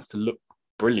these accounts to look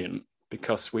brilliant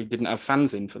because we didn't have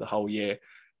fans in for the whole year.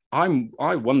 I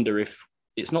wonder if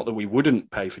it's not that we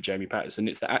wouldn't pay for Jamie Patterson,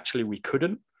 it's that actually we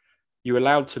couldn't. You're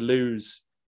allowed to lose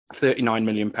 £39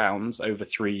 million over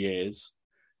 3 years.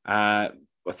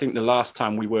 I think the last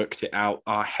time we worked it out,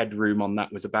 our headroom on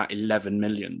that was about 11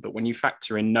 million. But when you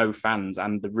factor in no fans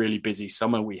and the really busy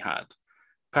summer we had,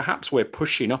 perhaps we're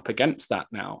pushing up against that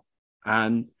now.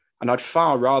 And I'd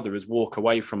far rather us walk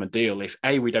away from a deal if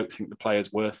A, we don't think the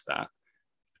player's worth that.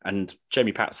 And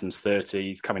Jamie Patterson's 30,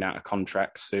 he's coming out of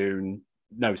contract soon.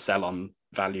 No sell-on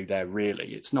value there,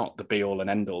 really. It's not the be-all and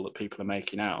end-all that people are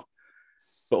making out.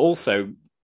 But also,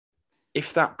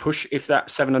 if that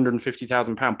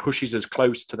 £750,000 pushes us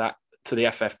close to the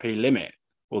FFP limit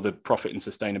or the profit and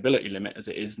sustainability limit as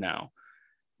it is now,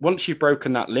 once you've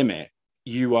broken that limit,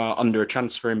 you are under a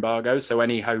transfer embargo. So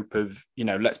any hope of,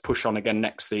 let's push on again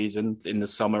next season in the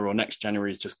summer or next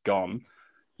January is just gone.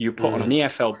 You put on an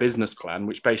EFL business plan,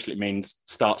 which basically means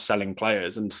start selling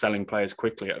players and selling players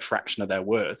quickly at a fraction of their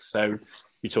worth. So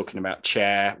you're talking about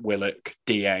Chair, Willock,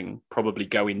 Dieng, probably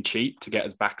going cheap to get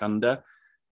us back under.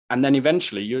 And then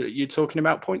eventually you're talking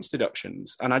about points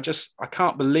deductions. And I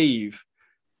can't believe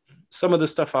some of the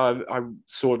stuff I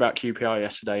saw about QPR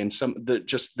yesterday and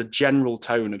the general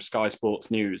tone of Sky Sports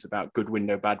News about good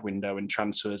window, bad window and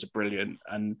transfers are brilliant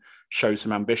and show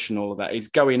some ambition, all of that is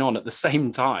going on at the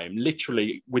same time,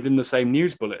 literally within the same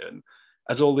news bulletin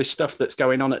as all this stuff that's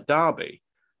going on at Derby,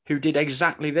 who did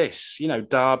exactly this.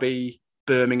 Derby,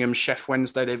 Birmingham, Sheff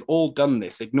Wednesday, they've all done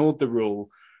this, ignored the rule,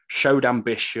 showed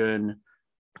ambition,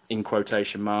 in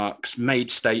quotation marks, made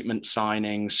statement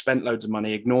signings, spent loads of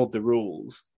money, ignored the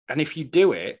rules. And if you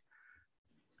do it,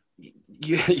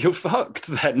 you're fucked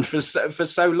then for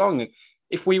so long.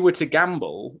 If we were to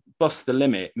gamble, bust the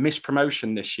limit, miss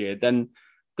promotion this year, then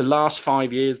the last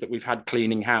 5 years that we've had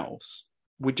cleaning house,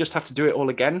 we'd just have to do it all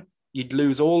again. You'd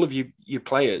lose all of your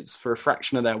players for a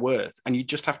fraction of their worth, and you'd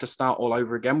just have to start all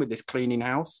over again with this cleaning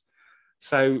house.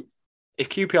 So if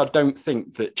QPR don't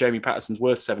think that Jamie Patterson's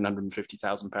worth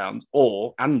 £750,000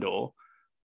 or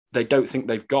they don't think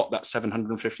they've got that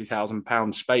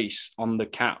 £750,000 space on the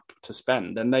cap to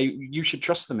spend, then you should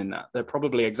trust them in that. They're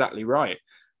probably exactly right.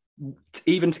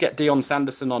 Even to get Dion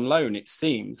Sanderson on loan, it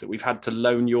seems that we've had to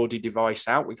loan Jordi Device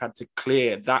out. We've had to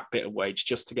clear that bit of wage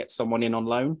just to get someone in on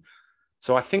loan.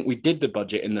 So I think we did the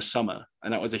budget in the summer,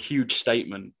 and that was a huge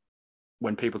statement.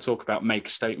 When people talk about make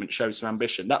a statement, show some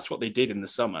ambition, that's what they did in the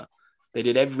summer. They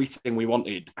did everything we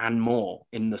wanted and more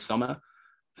in the summer.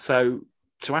 So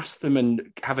to ask them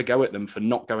and have a go at them for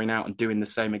not going out and doing the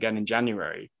same again in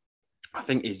January, I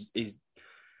think is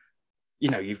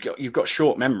you've got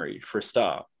short memory for a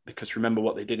start, because remember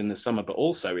what they did in the summer, but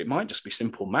also it might just be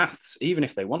simple maths. Even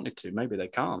if they wanted to, maybe they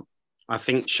can't. I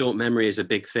think short memory is a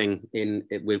big thing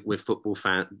with football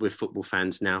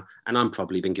fans now, and I'm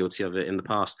probably been guilty of it in the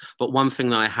past. But one thing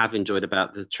that I have enjoyed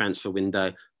about the transfer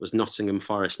window was Nottingham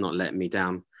Forest not letting me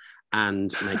down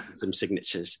and making some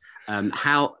signatures.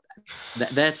 How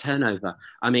their turnover.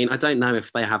 I mean, I don't know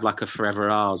if they have like a Forever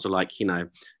Ours or like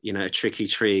a Tricky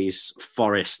Trees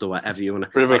Forest or whatever you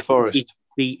want to. River Forest.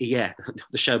 The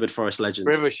Sherwood Forest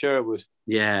legends. River Sherwood.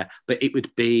 Yeah, but it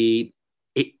would be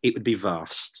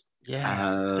vast.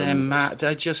 Yeah, they're mad.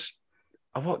 They're just.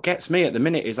 What gets me at the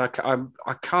minute is I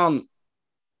can't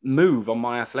move on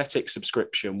my Athletic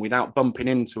subscription without bumping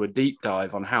into a deep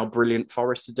dive on how brilliant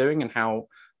Forest are doing and how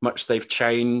much they've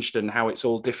changed and how it's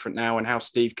all different now and how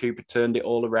Steve Cooper turned it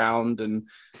all around and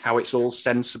how it's all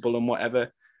sensible and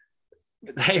whatever.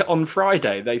 On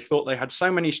Friday, they thought they had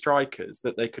so many strikers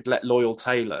that they could let Loyal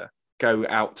Taylor go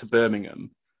out to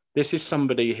Birmingham. This is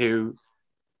somebody who,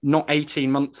 not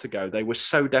 18 months ago, they were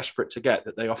so desperate to get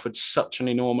that they offered such an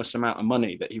enormous amount of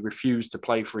money that he refused to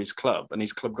play for his club, and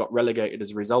his club got relegated as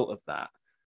a result of that.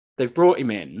 They've brought him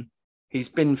in. He's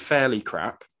been fairly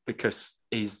crap because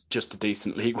he's just a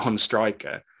decent League One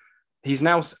striker. He's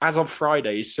now, as of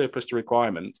Friday, he's surplus to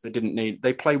requirements.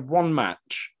 They play one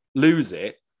match, lose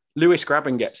it. Lewis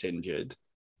Grabban gets injured.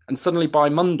 And suddenly by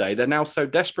Monday, they're now so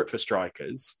desperate for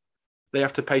strikers, they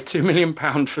have to pay £2 million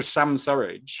for Sam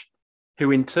Surridge,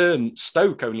 who in turn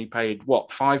Stoke only paid,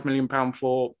 £5 million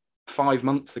for 5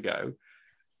 months ago.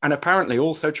 And apparently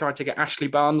also tried to get Ashley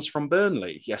Barnes from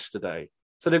Burnley yesterday.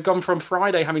 So they've gone from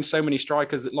Friday having so many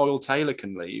strikers that Loyal Taylor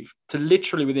can leave to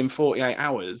literally within 48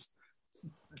 hours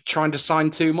trying to sign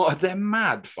 2 more. They're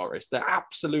mad, Forest. They're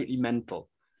absolutely mental.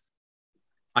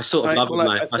 I sort of love them,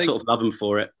 mate. I sort of love them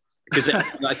for it. Because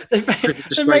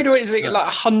they've made like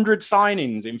 100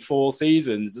 signings in 4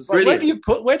 seasons. It's like,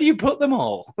 where do you put them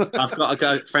all? I've got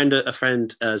a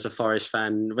friend as a Forest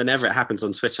fan. Whenever it happens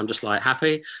on Twitter, I'm just like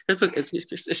happy.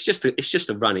 It's just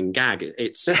a running gag.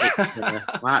 I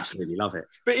absolutely love it.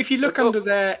 But if you look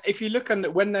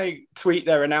under when they tweet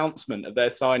their announcement of their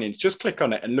signings, just click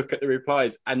on it and look at the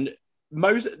replies. And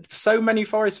so many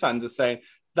Forest fans are saying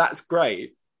that's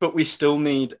great, but we still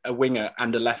need a winger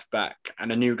and a left back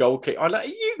and a new goalkeeper. I'm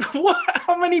like,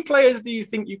 how many players do you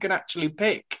think you can actually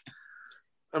pick?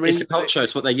 I mean, it's the culture.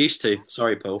 It's what they're used to.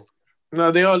 Sorry, Paul.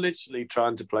 No, they are literally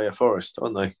trying to play a Forest,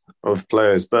 aren't they, of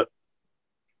players? But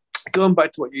going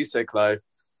back to what you said, Clive,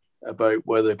 about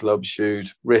whether clubs should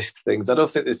risk things, I don't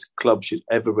think this club should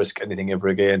ever risk anything ever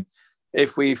again.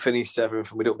 If we finish 7th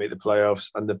and we don't make the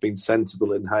playoffs and they've been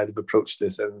sensible in how they've approached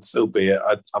this, and so be it.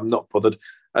 I'm not bothered.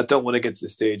 I don't want to get to the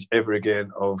stage ever again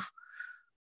of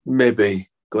maybe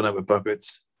going out with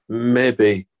buckets,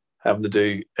 maybe having to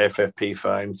do FFP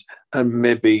fines, and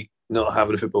maybe not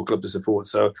having a football club to support.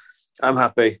 So I'm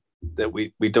happy that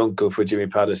we don't go for Jimmy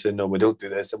Paterson, or we don't do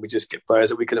this, and we just get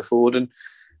players that we can afford and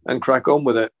crack on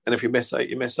with it. And if you miss out,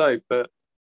 you miss out. But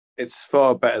it's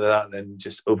far better than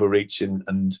just overreaching.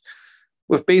 And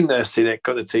we've been there, seen it,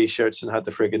 got the T-shirts and had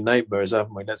the frigging nightmares,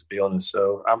 haven't we? Let's be honest.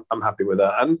 So I'm happy with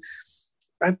that. And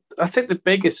I think the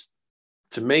biggest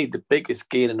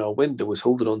gain in our window was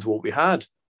holding on to what we had.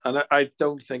 And I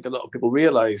don't think a lot of people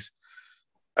realise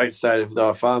outside of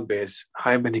our fan base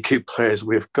how many good players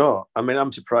we've got. I mean,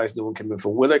 I'm surprised no one came in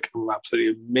for Willock. I'm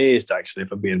absolutely amazed, actually,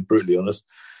 if I'm being brutally honest.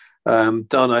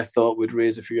 Dunn, I thought, would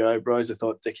raise a few eyebrows. I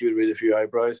thought Dickie would raise a few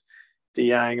eyebrows.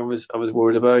 Diang, I was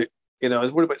worried about. I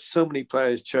was worried about so many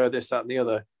players, Chur, this, that, and the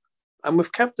other. And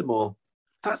we've kept them all.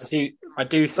 I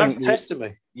do think that's testing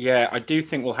me. Yeah, I do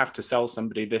think we'll have to sell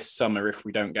somebody this summer if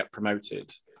we don't get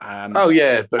promoted. But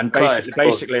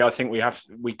basically, I think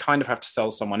we kind of have to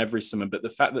sell someone every summer. But the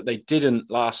fact that they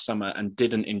didn't last summer and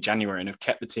didn't in January and have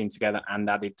kept the team together and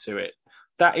added to it,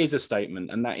 that is a statement,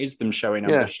 and that is them showing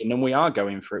ambition. And we are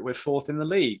going for it. We're 4th in the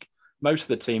league. Most of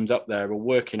the teams up there are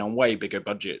working on way bigger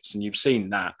budgets, and you've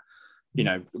seen that.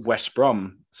 West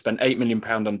Brom spent £8 million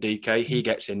on DK. He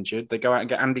gets injured. They go out and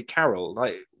get Andy Carroll.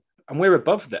 And we're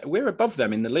above them. We're above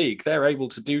them in the league. They're able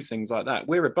to do things like that.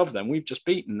 We're above them. We've just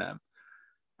beaten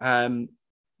them.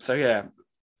 So yeah,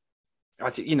 I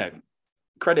think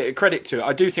credit to it.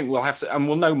 I do think we'll have to, and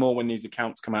we'll know more when these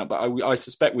accounts come out. But I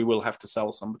suspect we will have to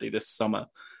sell somebody this summer.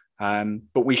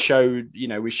 But we showed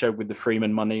with the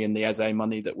Freeman money and the Eze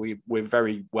money that we're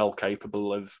very well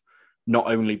capable of not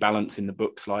only balancing the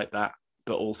books like that,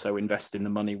 but also investing the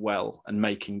money well and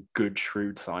making good,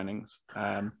 shrewd signings.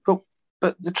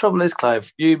 But the trouble is,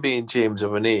 Clive, you being James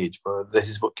of an age where this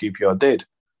is what QPR did.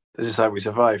 This is how we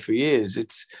survived for years.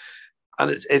 It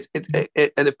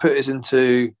put us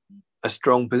into a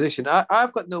strong position.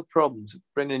 I've got no problems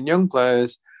bringing in young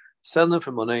players, selling them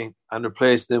for money, and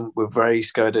replacing them with very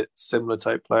scouted, similar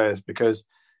type players, because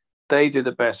they do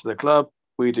the best for the club.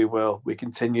 We do well. We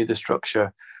continue the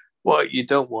structure. What you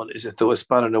don't want is to throw a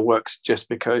spanner in the works just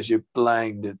because you're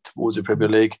blinded towards the Premier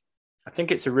League. I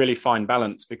think it's a really fine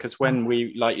balance, because when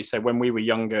we, like you said, when we were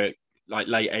younger, like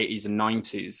late 80s and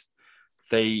 90s,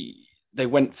 they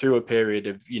went through a period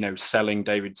of, selling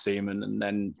David Seaman and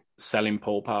then selling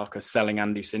Paul Parker, selling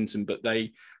Andy Sinton, but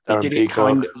they did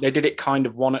it kind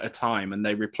of one at a time, and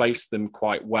they replaced them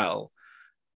quite well.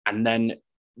 And then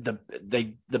the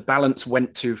balance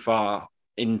went too far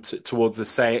towards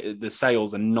the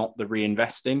sales and not the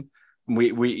reinvesting.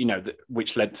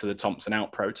 Which led to the Thompson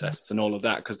out protests and all of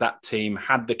that, because that team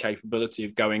had the capability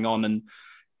of going on, and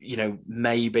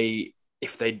maybe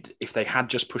if they had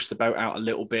just pushed the boat out a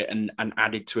little bit and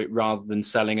added to it rather than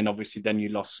selling, and obviously then you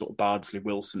lost sort of Bardsley,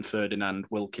 Wilson, Ferdinand,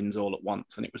 Wilkins all at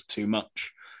once, and it was too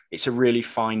much. It's a really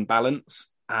fine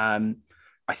balance. I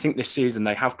think this season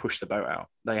they have pushed the boat out.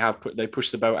 They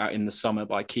pushed the boat out in the summer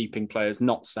by keeping players,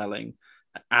 not selling,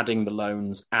 adding the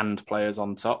loans and players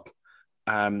on top.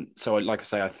 So like I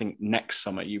say, I think next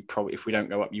summer if we don't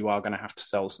go up, you are going to have to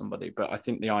sell somebody. But I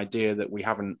think the idea that we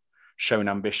haven't shown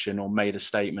ambition or made a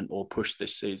statement or pushed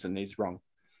this season is wrong.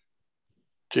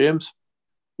 James?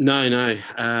 No,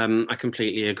 I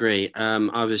completely agree.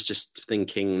 I was just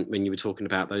thinking when you were talking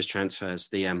about those transfers,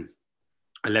 the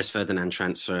Les Ferdinand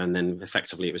transfer, and then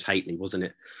effectively it was Haitley, wasn't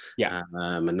it? Yeah.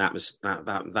 And that was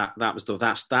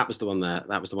the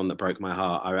one that broke my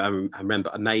heart. I remember,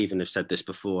 I may even have said this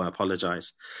before. I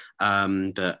apologise,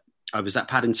 but I was at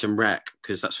Paddington Rec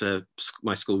because that's where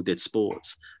my school did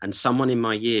sports, and someone in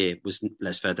my year was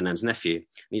Les Ferdinand's nephew, and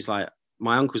he's like,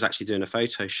 my uncle's actually doing a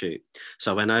photo shoot.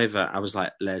 So I went over, I was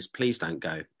like, Les, please don't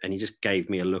go. And he just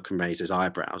gave me a look and raised his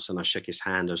eyebrows. And I shook his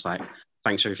hand. I was like,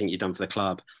 thanks for everything you've done for the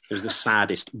club. It was the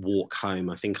saddest walk home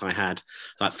I think I had,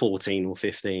 like 14 or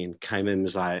 15. Came in,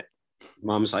 was like,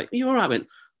 Mum's like, are you all right? I went,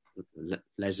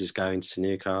 Les is going to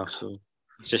Newcastle.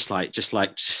 Just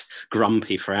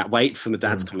grumpy for out. Wait for my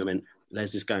dad's coming in.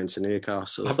 Les is going to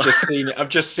Newcastle. I've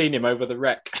just seen him over the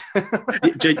rec.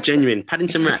 Genuine.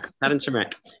 Paddington Rec.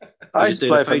 I used to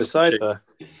play for the side there.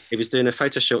 He was doing a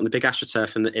photo shoot on the big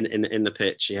AstroTurf in the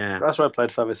pitch. Yeah, that's where I played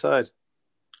five-a-side.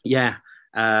 Yeah,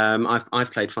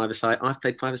 I've played five-a-side. I've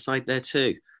played five-a-side there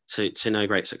too, to no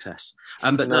great success.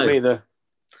 But no, either.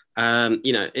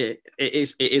 It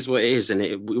is what it is,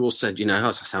 and we all said,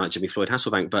 I sound like Jimmy Floyd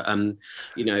Hasselbank, but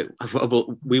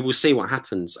we will see what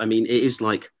happens. I mean, it is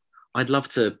like, I'd love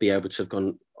to be able to have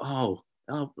gone, oh,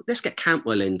 let's get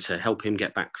Cantwell in to help him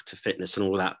get back to fitness and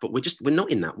all that. But we're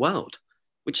not in that world.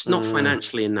 We're just not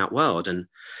financially in that world. And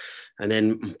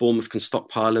then Bournemouth can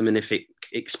stockpile them, and if it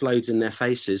explodes in their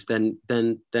faces, then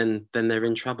they're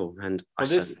in trouble. And I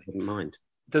certainly wouldn't mind.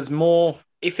 There's more.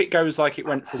 If it goes like it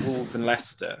went for Wolves and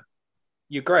Leicester,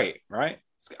 you're great, right?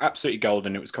 It's absolutely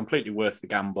golden. It was completely worth the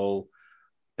gamble.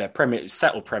 They're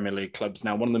settled Premier League clubs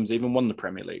now. One of them's even won the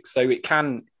Premier League. So it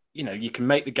can, you can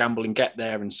make the gamble and get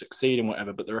there and succeed and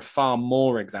whatever, but there are far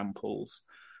more examples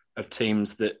of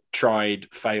teams that tried,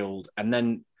 failed, and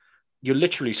then you're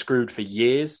literally screwed for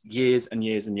years and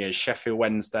years and years. Sheffield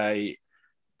Wednesday,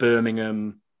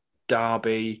 Birmingham,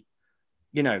 Derby,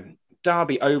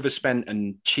 Derby overspent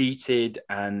and cheated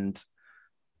and,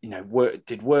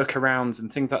 did workarounds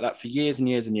and things like that for years and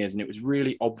years and years. And it was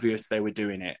really obvious they were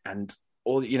doing it. And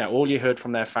all you heard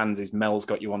from their fans is Mel's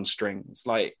got you on strings.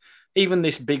 Like, even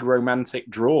this big romantic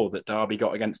draw that Derby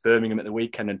got against Birmingham at the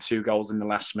weekend and 2 goals in the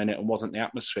last minute, and wasn't the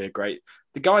atmosphere great?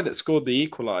 The guy that scored the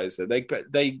equaliser,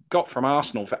 they got from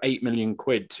Arsenal for £8 million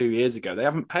 2 years ago. They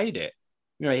haven't paid it.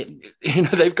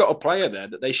 They've got a player there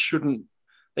that they shouldn't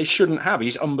have.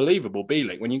 He's unbelievable,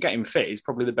 Bielik. When you get him fit, he's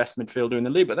probably the best midfielder in the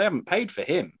league, but they haven't paid for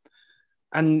him.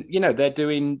 And, they're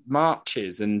doing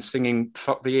marches and singing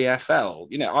 "fuck the EFL."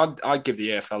 I'd give the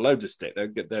EFL loads of stick.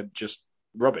 They're just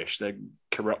rubbish. They're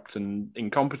corrupt and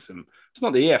incompetent. It's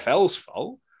not the EFL's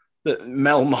fault that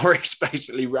Mel Morris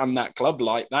basically ran that club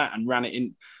like that and ran it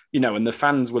in, and the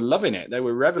fans were loving it. They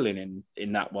were reveling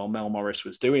in that while Mel Morris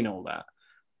was doing all that.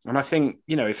 And I think,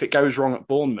 if it goes wrong at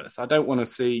Bournemouth, I don't want to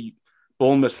see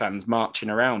Bournemouth fans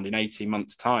marching around in 18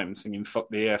 months' time singing "fuck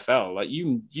the EFL." Like,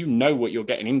 you know what you're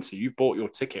getting into. You've bought your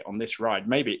ticket on this ride.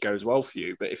 Maybe it goes well for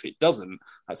you, but if it doesn't,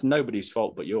 that's nobody's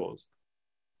fault but yours.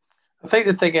 I think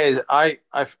the thing is,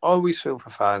 I've always feel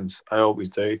for fans. I always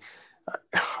do.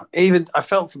 Even I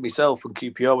felt for myself when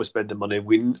QPR was spending money.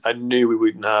 I knew we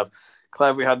wouldn't have.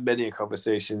 Clive, we had many a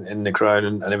conversation in the crowd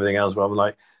and everything else where I'm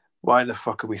like, why the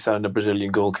fuck are we signing a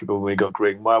Brazilian goalkeeper when we got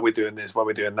Green? Why are we doing this? Why are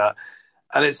we doing that?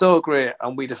 And it's all great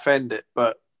and we defend it.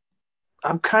 But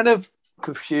I'm kind of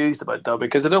confused about Derby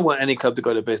because I don't want any club to go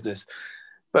out of business.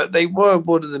 But they were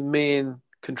one of the main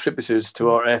contributors to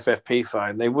our FFP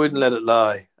fine. They wouldn't let it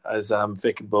lie, as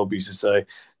Vic and Bob used to say.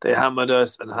 They hammered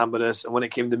us, and when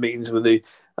it came to meetings with and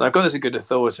I've got this in good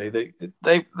authority,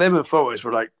 them and forwards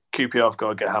were like, QPR have got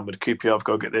to get hammered, QPR have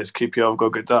got to get this, QPR have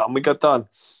got to get that, and we got done.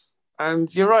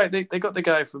 And you're right, they got the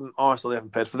guy from Arsenal they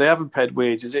haven't paid for. They haven't paid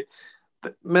wages.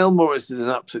 Mel Morris is an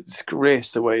absolute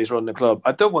disgrace the way he's run the club.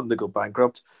 I don't want them to go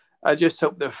bankrupt. I just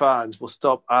hope their fans will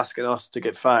stop asking us to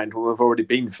get fined when we've already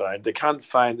been fined. They can't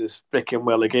find us freaking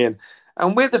well again.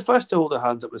 And we're the first to hold our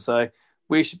hands up and say,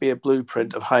 we should be a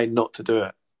blueprint of how not to do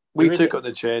it. We took on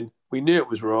the chin. We knew it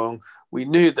was wrong. We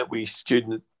knew that we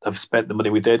shouldn't have spent the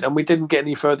money we did, and we didn't get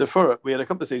any further for it. We had a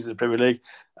couple of seasons in the Premier League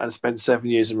and spent 7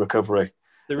 years in recovery.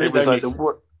 It was like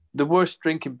the worst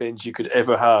drinking binge you could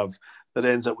ever have that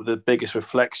ends up with the biggest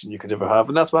reflection you could ever have.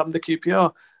 And that's what happened to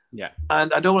QPR. Yeah.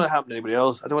 And I don't want it to happen to anybody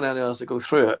else. I don't want anyone else to go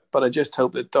through it. But I just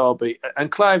hope that Derby... And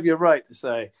Clive, you're right to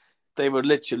say they were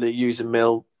literally using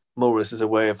Mel Morris as a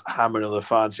way of hammering other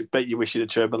fans who bet you wish you'd a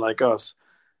chairman like us.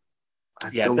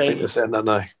 I don't think they're saying that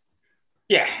now.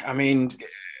 Yeah, I mean,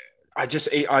 I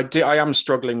am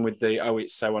struggling with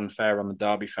it's so unfair on the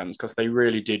Derby fans, because they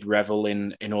really did revel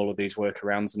in all of these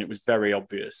workarounds, and it was very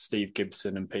obvious. Steve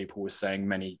Gibson and people were saying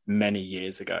many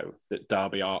years ago that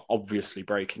Derby are obviously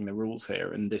breaking the rules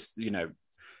here, and this,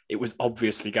 it was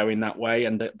obviously going that way,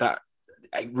 and that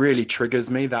it really triggers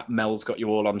me, that Mel's got you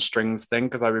all on strings thing,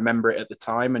 because I remember it at the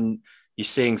time, and you're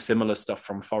seeing similar stuff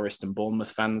from Forest and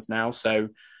Bournemouth fans now. So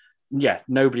yeah,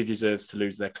 nobody deserves to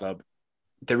lose their club.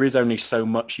 There is only so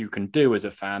much you can do as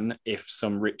a fan if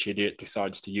some rich idiot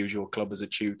decides to use your club as a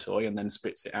chew toy and then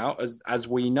spits it out, as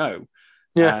we know.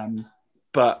 Yeah.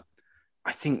 But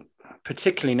I think,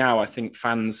 particularly now, I think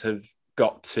fans have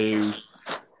got to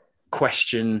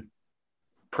question,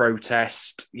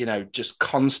 protest, just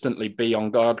constantly be on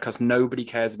guard, because nobody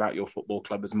cares about your football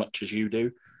club as much as you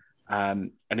do.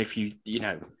 And if you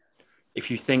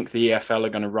think the EFL are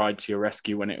going to ride to your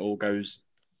rescue when it all goes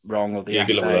wrong, or the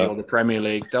FA or the Premier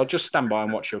League, they'll just stand by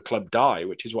and watch your club die,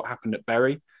 which is what happened at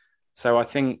Bury. So I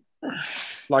think,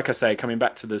 like I say, coming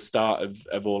back to the start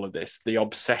of all of this, the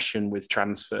obsession with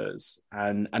transfers,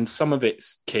 and some of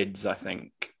it's kids, I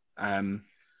think,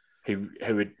 who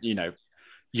are,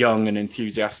 young and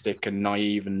enthusiastic and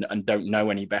naive and don't know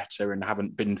any better and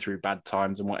haven't been through bad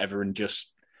times and whatever, and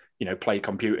just, play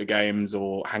computer games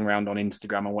or hang around on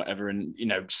Instagram or whatever, and,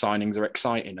 signings are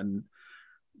exciting, and,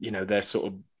 they're sort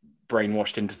of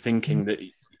brainwashed into thinking that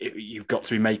you've got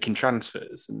to be making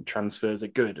transfers, and transfers are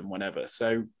good and whatever.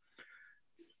 So,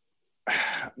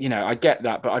 I get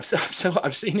that, but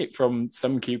I've seen it from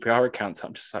some QPR accounts.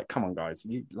 I'm just like, come on, guys,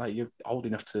 you're old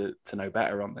enough to know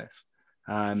better on this.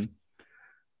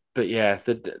 But yeah,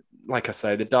 like I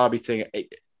say, the Derby thing,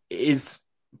 it is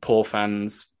poor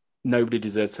fans. Nobody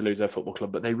deserves to lose their football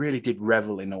club, but they really did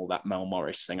revel in all that Mel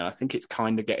Morris thing. And I think it's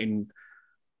kind of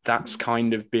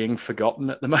being forgotten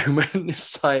at the moment.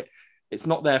 It's like, it's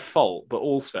not their fault, but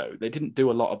also they didn't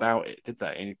do a lot about it, did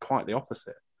they? And quite the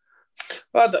opposite.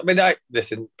 Well, I mean,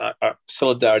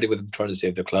 solidarity with them trying to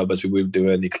save the club, as we would do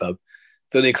any club.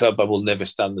 The only club I will never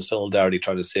stand the solidarity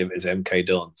trying to save is MK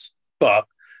Dons. But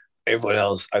everyone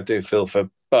else I do feel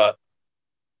for. But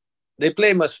they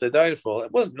blame us for the downfall.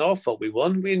 It wasn't our fault we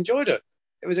won. We enjoyed it.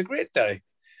 It was a great day.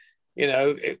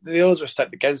 The odds were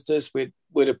stacked against us. We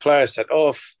had a player set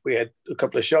off. We had a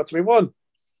couple of shots. We won.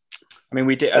 I mean,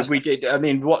 we did. I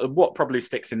mean, what probably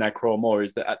sticks in their craw more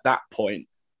is that at that point,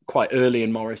 quite early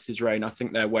in Morris's reign, I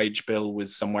think their wage bill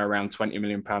was somewhere around £20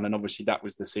 million. And obviously that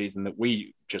was the season that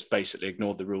we just basically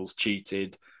ignored the rules,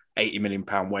 cheated, £80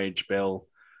 million wage bill,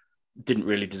 didn't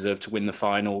really deserve to win the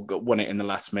final, won it in the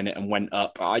last minute and went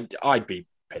up. I'd be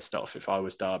pissed off if I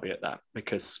was Derby at that,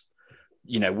 because,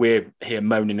 we're here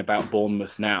moaning about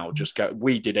Bournemouth now.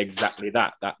 We did exactly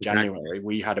that January.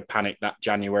 We had a panic that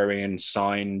January and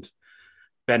signed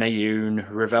Benayoun,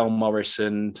 Ravel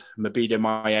Morrison, Mabida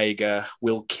Maega,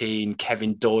 Will Keane,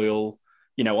 Kevin Doyle,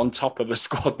 on top of a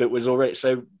squad that was already,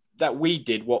 so that we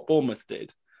did what Bournemouth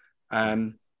did.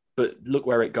 But look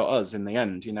where it got us in the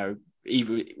end.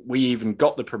 We even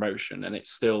got the promotion and it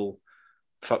still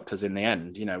fucked us in the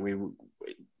end.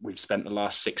 We've spent the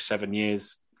last 6-7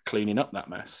 years cleaning up that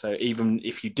mess. So even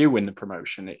if you do win the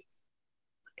promotion,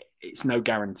 it's no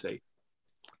guarantee.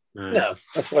 No,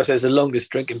 that's why I say it's the longest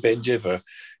drinking binge ever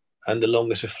and the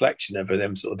longest reflection ever,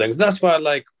 them sort of things. And that's why I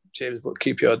like, James, what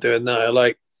QPR are doing now. I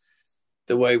like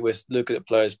the way we're looking at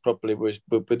players properly. We're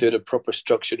doing a proper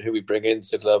structure in who we bring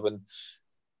into the club. And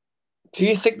do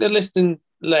you think they're listening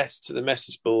less to the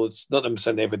message boards? Not that I'm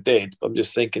saying they ever did, but I'm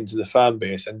just thinking to the fan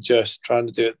base and just trying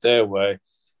to do it their way,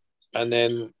 and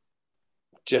then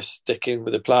just sticking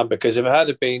with the plan. Because if it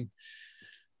had been,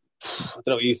 I don't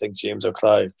know what you think, James or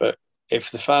Clive, but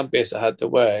if the fan base had the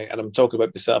way, and I'm talking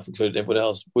about myself included, everyone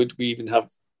else, would we even have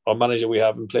our manager we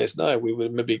have in place now? We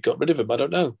would maybe got rid of him. I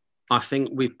don't know. I think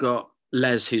we've got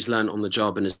Les, who's learned on the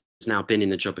job and has now been in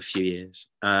the job a few years,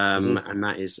 and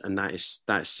that is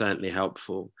certainly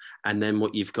helpful. And then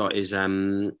what you've got is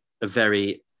a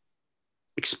very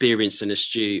experienced and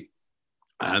astute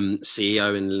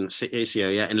CEO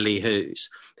in Lee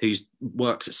who's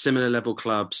worked at similar level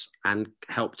clubs and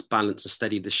helped balance and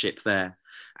steady the ship there.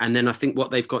 And then I think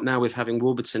what they've got now with having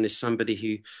Warburton is somebody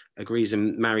who agrees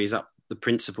and marries up the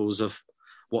principles of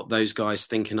what those guys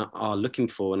think and are looking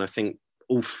for. And I think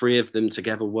all three of them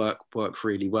together work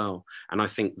really well. And I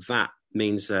think that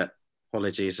means that,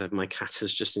 apologies, my cat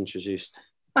has just introduced.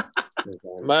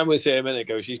 Mine was here a minute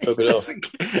ago. She's put it off.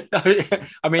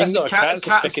 I mean, that's not a cat, it's a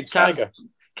fucking tiger.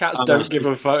 Cats don't give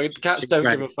a fuck. Cats don't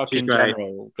give a fuck in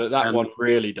general, but that one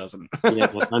really doesn't.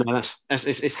 Yeah, no,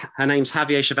 it's her name's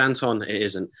Javier Chavanton. It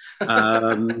isn't.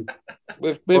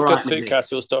 We've got two cats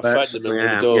who'll start fighting them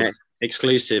with the dog.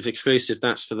 Exclusive.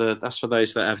 That's for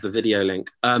those that have the video link.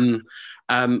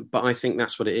 But I think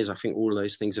that's what it is. I think all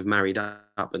those things have married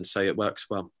up, and so it works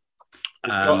well.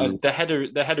 The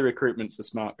head of recruitment's a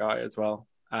smart guy as well.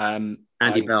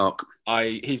 Andy Belk.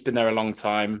 He's been there a long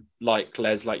time. Like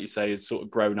Les, like you say, has sort of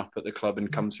grown up at the club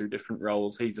and come through different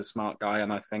roles. He's a smart guy,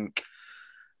 and I think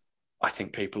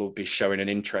people will be showing an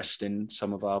interest in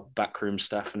some of our backroom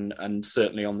staff, and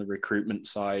certainly on the recruitment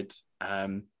side.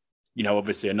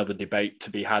 Obviously another debate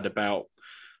to be had about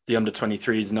the under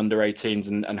 23s and under 18s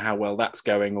and how well that's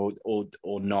going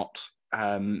or not.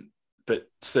 But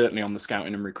certainly on the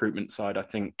scouting and recruitment side, I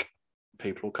think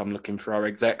people will come looking for our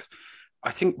execs.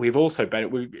 I think we've also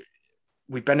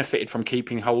we benefited from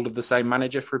keeping hold of the same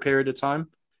manager for a period of time,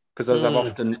 because as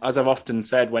I've often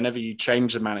said, whenever you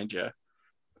change the manager,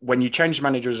 when you change the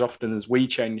manager as often as we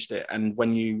changed it, and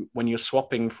when you're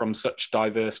swapping from such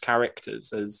diverse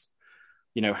characters as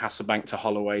Hasselbank to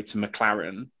Holloway to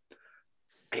McLaren,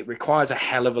 it requires a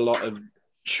hell of a lot of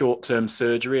short-term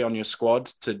surgery on your squad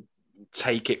to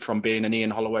take it from being an Ian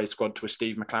Holloway squad to a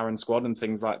Steve McLaren squad and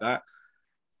things like that.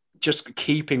 Just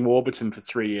keeping Warburton for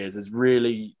 3 years has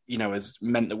really, has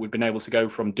meant that we've been able to go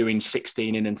from doing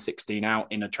 16 in and 16 out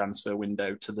in a transfer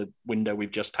window to the window we've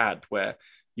just had, where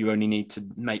you only need to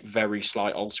make very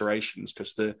slight alterations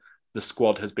because the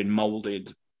squad has been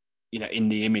moulded, in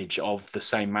the image of the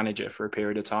same manager for a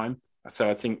period of time. So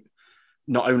I think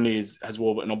not only has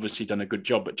Warburton obviously done a good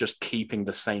job, but just keeping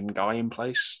the same guy in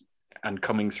place and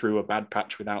coming through a bad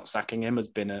patch without sacking him has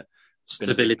been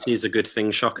stability is a good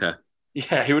thing. Shocker.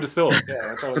 Yeah, he would have thought.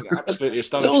 Yeah, I thought absolutely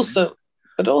astonishing.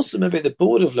 But also maybe the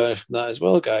board have learned from that as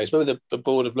well, guys. Maybe the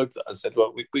board have looked at it and said,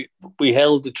 well, we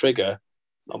held the trigger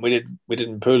and we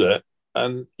didn't pull it,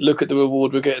 and look at the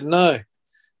reward we're getting now.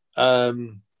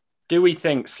 Do we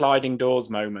think sliding doors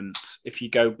moment, if you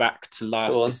go back to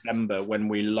last December when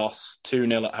we lost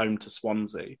 2-0 at home to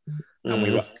Swansea and we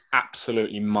were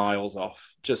absolutely miles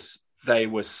off, just they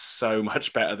were so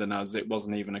much better than us, it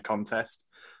wasn't even a contest.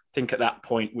 I think at that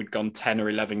point we'd gone 10 or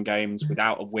 11 games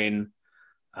without a win.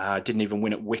 Didn't even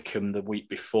win at Wickham the week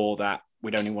before that.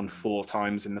 We'd only won 4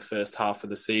 times in the first half of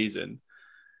the season.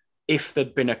 If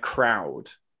there'd been a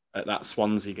crowd at that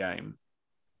Swansea game,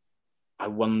 I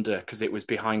wonder, because it was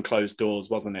behind closed doors,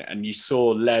 wasn't it? And you saw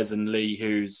Les and Lee,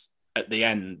 who's at the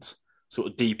end, sort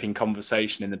of deep in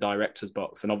conversation in the director's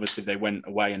box. And obviously they went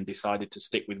away and decided to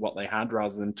stick with what they had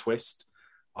rather than twist.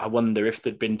 I wonder if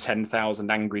there'd been 10,000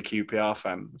 angry QPR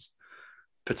fans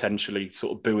potentially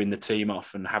sort of booing the team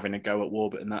off and having a go at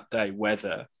Warburton that day,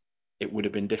 whether it would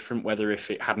have been different, whether if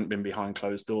it hadn't been behind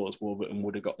closed doors, Warburton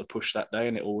would have got the push that day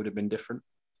and it all would have been different.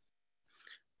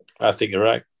 I think you're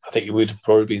right. I think he would have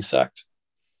probably been sacked.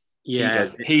 Yeah,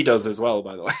 he does as well,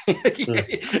 by the way.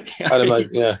 I don't know.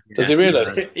 Yeah, does he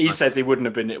really? He says he wouldn't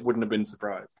have been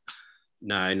surprised.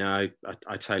 No,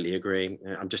 I totally agree.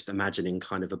 I'm just imagining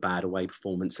kind of a bad away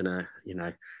performance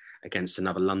against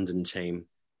another London team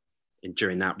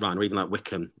during that run, or even like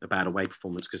Wickham, a bad away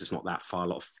performance because it's not that far. A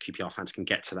lot of QPR fans can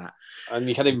get to that. And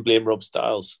you can't even blame Rob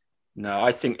Styles. No,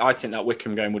 I think that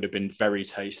Wickham game would have been very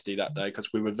tasty that day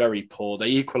because we were very poor. They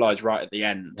equalised right at the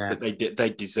end, but they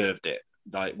deserved it.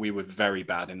 Like, we were very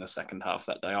bad in the second half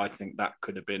that day. I think that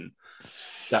could have been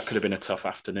a tough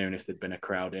afternoon if there'd been a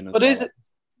crowd in. But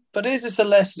is this a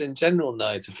lesson in general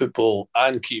now to football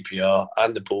and QPR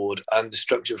and the board and the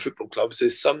structure of football clubs?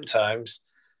 Is sometimes,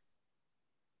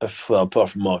 apart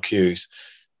from Mark Hughes,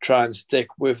 try and stick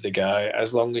with the guy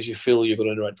as long as you feel you're going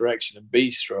in the right direction and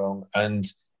be strong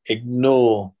and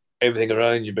ignore everything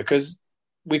around you, because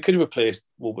we could have replaced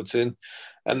Warburton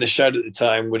and the shout at the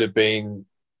time would have been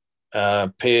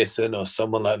Pearson or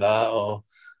someone like that,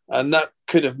 and that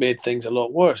could have made things a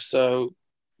lot worse. So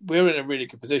we're in a really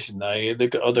good position now. You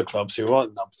look at other clubs who aren't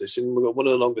in that position. We've got one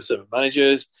of the longest serving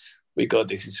managers. We've got a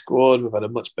decent squad. We've had a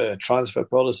much better transfer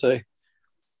policy.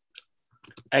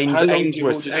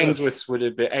 Ainsworth would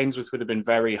have been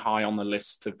very high on the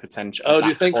list of potential. Oh, do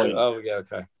you think so? Oh, yeah,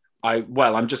 okay.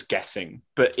 I'm just guessing.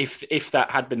 But if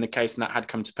that had been the case and that had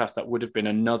come to pass, that would have been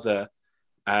another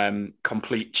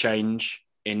complete change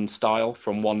in style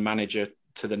from one manager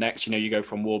to the next. You go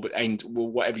from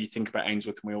whatever you think about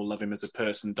Ainsworth, and we all love him as a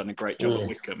person, done a great job at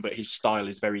Wickham, but his style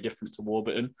is very different to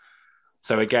Warburton.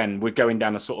 So again, we're going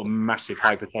down a sort of massive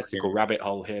hypothetical rabbit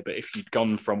hole here, but if you'd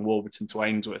gone from Warburton to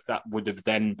Ainsworth, that would have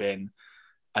then been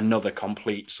another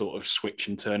complete sort of switch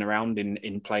and turnaround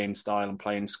in playing style and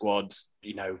playing squads,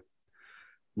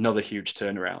 another huge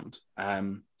turnaround.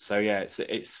 So yeah,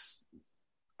 it's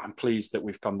I'm pleased that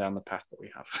we've gone down the path that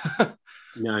we have.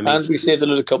 And we saved a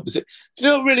lot of competition. Do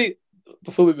you know, really,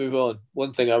 before we move on,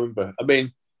 one thing I remember,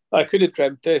 I could have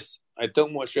dreamt this. I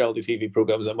don't watch reality TV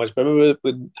programs that much, but I remember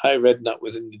when Harry Redknapp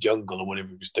was in the jungle or whatever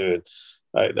he was doing.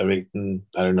 Like they're eating,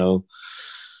 I don't know,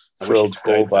 frogs,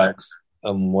 callbacks,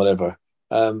 and whatever.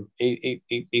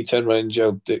 He turned around and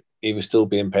joked that he was still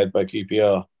being paid by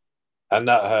QPR, and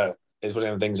that hurt. Is one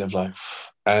of the things of like,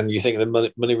 and you think of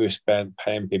the money we've spent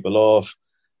paying people off,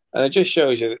 and it just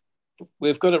shows you that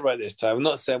we've got it right this time. I'm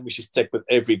not saying we should stick with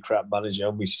every crap manager,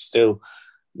 and we should still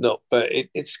not, but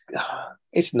it's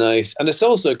nice, and it's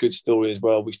also a good story as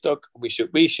well.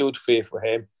 We showed faith for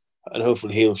him, and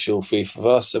hopefully he'll show faith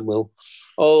for us, and we'll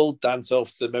all dance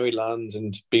off to the merry lands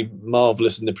and be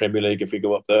marvellous in the Premier League if we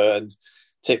go up there and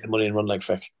take the money and run like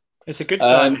frick. It's a good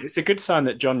sign. It's a good sign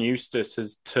that John Eustace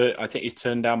has. I think he's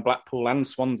turned down Blackpool and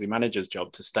Swansea manager's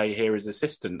job to stay here as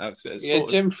assistant.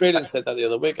 Jim Freeland said that the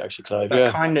other week, actually, Clive.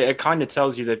 It kind of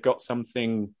tells you they've got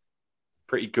something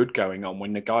pretty good going on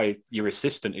when the guy, your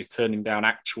assistant, is turning down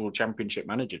actual Championship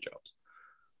manager jobs.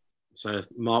 So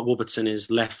Mark Warburton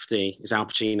is lefty, is Al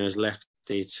Pacino's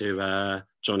lefty to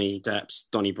Johnny Depp's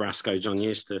Donnie Brasco, John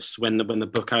Eustace. When the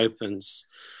book opens.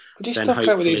 Could you stop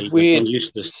out with these weird?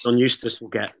 John Eustace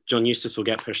will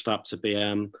get pushed up to be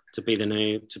the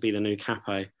new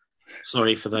capo.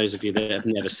 Sorry for those of you that have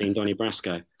never seen Donnie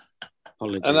Brasco.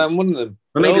 Apologies. And I'm one of them.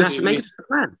 But maybe that's the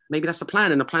plan. Maybe that's a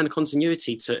plan, and a plan of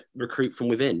continuity to recruit from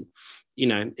within. You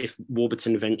know, if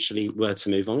Warburton eventually were to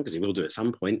move on, because he will do at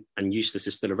some point, and Eustace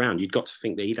is still around, you'd got to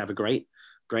think that he'd have a great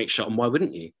shot. And why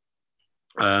wouldn't you?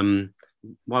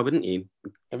 Why wouldn't you?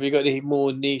 Have you got any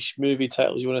more niche movie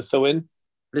titles you want to throw in?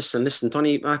 Listen,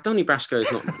 Donnie Brasco is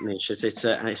not niche. It's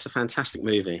a fantastic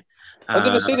movie. I've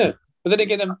never seen it, but then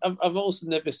again, I've also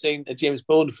never seen a James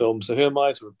Bond film. So who am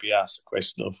I to be asked a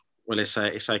question of? Well, it's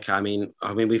okay. I mean,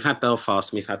 we've had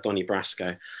Belfast and we've had Donnie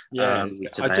Brasco. Yeah,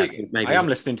 I am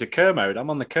listening to Kermode. I'm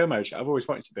on the Kermode show. I've always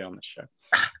wanted to be on this show.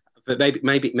 But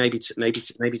maybe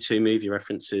two movie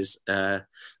references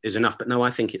is enough. But no,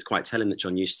 I think it's quite telling that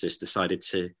John Eustace decided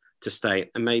to stay,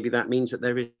 and maybe that means that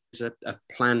there is a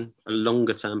plan, a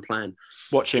longer term plan.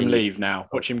 Watch him leave now.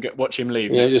 Watch him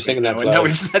leave. Yeah, just thinking that. No,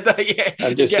 we've said that. Yeah,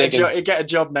 I'm just thinking. Get a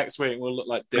job next week. We'll look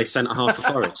like they centre half the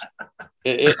Forest.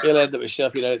 He'll end up with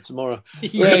Sheffield United tomorrow.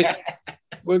 Yeah. Right,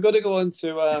 we're going to go on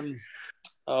to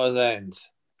ours end,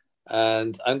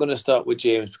 and I'm going to start with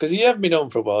James because you haven't been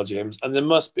on for a while, James, and there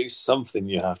must be something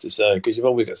you have to say because you've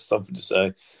always got something to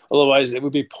say. Otherwise, it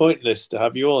would be pointless to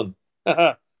have you on.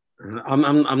 I'm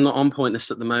not on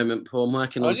Pointless at the moment, Paul. I'm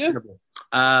working on terrible.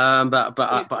 But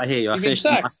I hear you. I finished.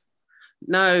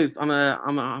 No, I'm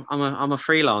a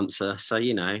freelancer, so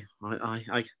you know,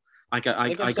 I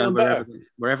go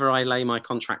wherever I lay my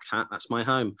contract hat. That's my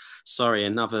home. Sorry,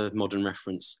 another modern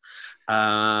reference. You're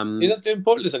not doing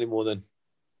Pointless anymore, then?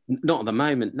 Not at the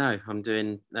moment. No, I'm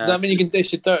doing. Does that mean you can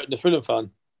dish your dirt in the Fulham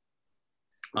fan?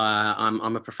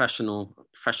 I'm a professional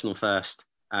first.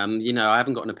 You know, I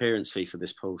haven't got an appearance fee for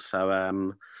this, Paul.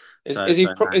 So, is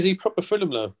he proper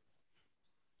Fulham though?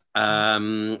 I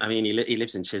mean, he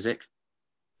lives in Chiswick.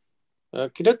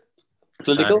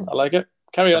 Political, I like it.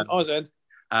 Carry on. Ours end.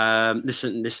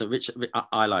 Listen, Richard.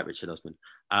 I like Richard Osman.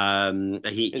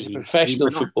 He's a professional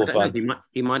football fan.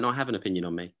 He might not have an opinion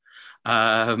on me.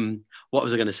 What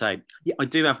was I going to say? Yeah, I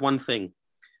do have one thing.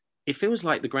 It feels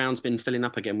like the ground's been filling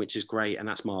up again, which is great, and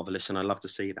that's marvellous, and I love to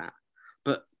see that.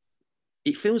 But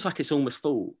it feels like it's almost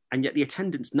full, and yet the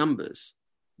attendance numbers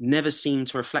never seem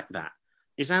to reflect that.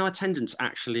 Is our attendance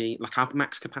actually, like our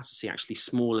max capacity, actually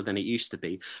smaller than it used to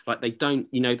be? Like they don't,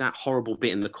 you know, that horrible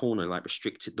bit in the corner, like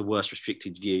the worst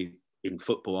restricted view in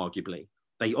football, arguably.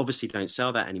 They obviously don't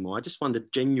sell that anymore. I just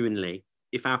wondered genuinely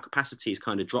if our capacity has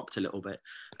kind of dropped a little bit.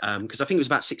 Because I think it was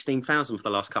about 16,000 for the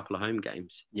last couple of home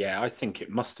games. Yeah, I think it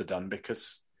must have done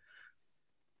because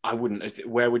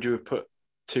where would you have put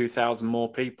 2,000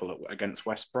 more people against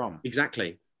West Brom?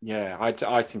 Exactly. Yeah,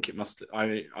 I think it must.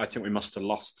 I think we must have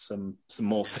lost some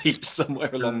more seats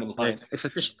somewhere along the line. If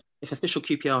official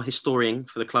QPR historian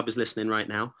for the club is listening right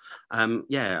now,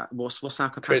 what's our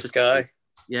capacity? Chris Guy.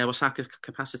 Yeah, what's our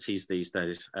capacities these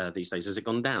days? Has it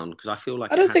gone down? Because I feel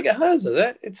like I don't think it has. Is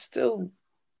it? It's still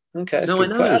okay. No, I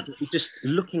know. Just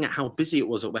looking at how busy it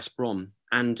was at West Brom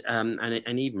and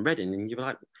even Reading, and you're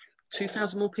like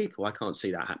 2,000 more people. I can't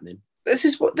see that happening. This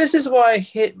is why I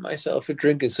hate myself for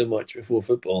drinking so much before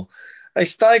football. I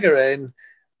stagger in,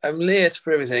 I'm late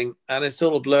for everything, and it's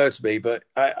all a blur to me. But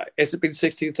has it been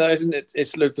 16,000?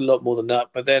 It's looked a lot more than that.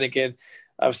 But then again,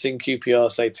 I've seen QPR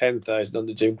say 10,000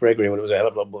 under Jim Gregory when it was a hell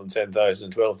of a lot more than 10,000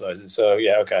 and 12,000. So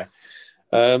yeah, okay.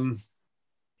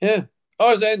 Yeah,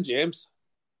 ours end, James.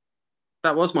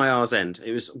 That was my R's end.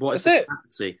 It was what is the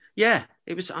capacity? Yeah,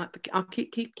 it was. I'll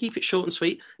keep it short and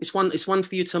sweet. It's one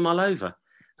for you to mull over.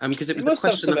 Because it was You the must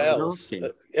have question something that I was else. asking.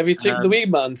 Have you taken the wee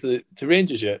man to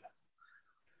Rangers yet?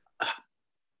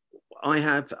 I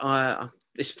have.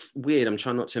 It's weird. I'm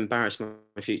trying not to embarrass my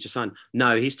future son.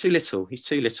 No, he's too little. He's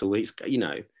too little. He's,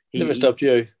 Never stopped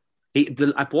you.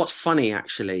 What's funny,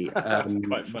 actually, That's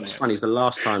quite funny. Funny is the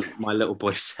last time my little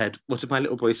boy said, what did my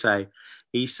little boy say?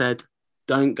 He said,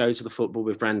 "Don't go to the football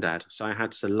with Grandad." So I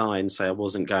had to lie and say I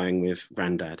wasn't going with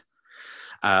Grandad.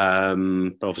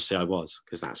 But obviously I was,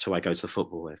 because that's who I go to the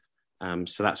football with.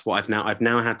 So that's what I've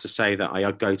now had to say that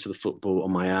I go to the football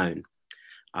on my own,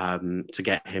 to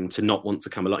get him to not want to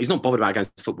come along. He's not bothered about going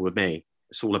to football with me.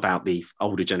 It's all about the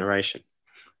older generation.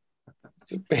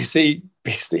 Basically,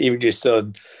 even your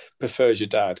son prefers your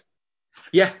dad.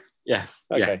 Yeah.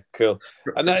 Okay, cool.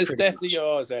 And that is definitely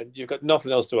yours then. You've got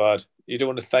nothing else to add. You don't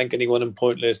want to thank anyone in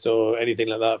Pointless or anything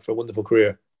like that for a wonderful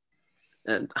career.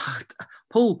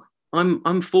 Paul,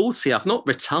 I'm 40. I've not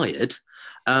retired. Just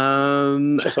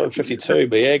I'm 52,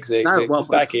 but exit. No,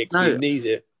 back aches, knees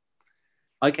it.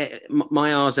 I get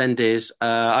my R's end is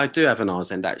I do have an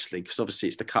R's end, actually, because obviously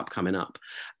it's the cup coming up,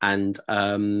 and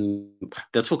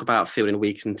they'll talk about fielding a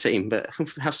weakened team, but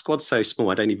our squad's so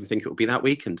small, I don't even think it will be that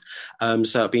weakened.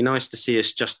 So it'd be nice to see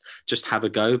us just have a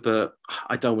go, but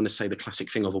I don't want to say the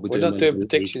classic thing of what we're not doing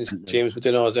predictions, James. We're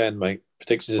doing R's end, mate.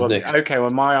 Predictions is next. Okay,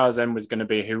 well, my R's end was going to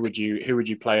be who would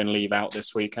you play and leave out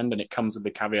this weekend, and it comes with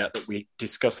the caveat that we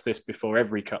discuss this before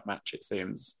every cup match, it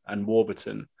seems, and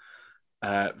Warburton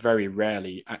very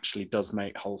rarely actually does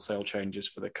make wholesale changes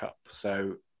for the cup.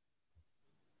 So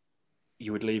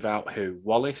you would leave out who?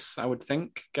 Wallace, I would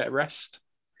think, get a rest.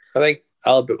 I think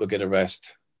Albert will get a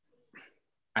rest.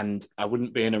 And I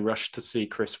wouldn't be in a rush to see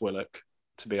Chris Willock,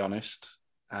 to be honest.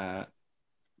 But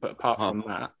apart from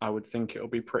that, I would think it'll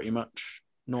be pretty much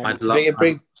normal. I'd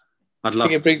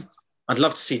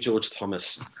love to see George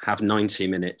Thomas have 90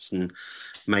 minutes and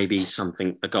maybe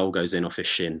a goal goes in off his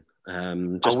shin. I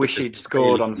wish he'd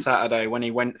scored on Saturday when he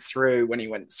went through.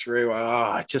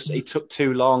 He took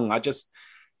too long.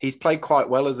 He's played quite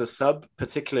well as a sub,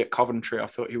 particularly at Coventry. I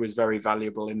thought he was very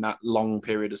valuable in that long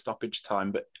period of stoppage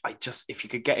time. But if you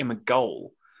could get him a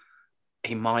goal,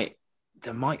 there might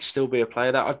still be a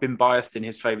player that I've been biased in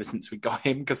his favour since we got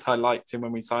him, because I liked him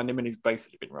when we signed him, and he's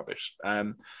basically been rubbish.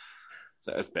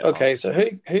 So it's a bit okay. hard. So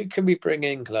who can we bring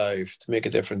in, Clive, to make a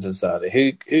difference on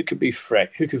Saturday? Who could be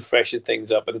fresh? Who could freshen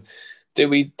things up? And do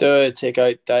we dare take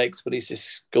out Dykes when he's just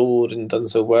scored and done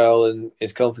so well, and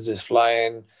his confidence is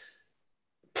flying?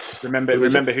 Remember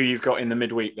who you've got in the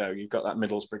midweek, though. You've got that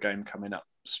Middlesbrough game coming up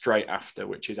straight after,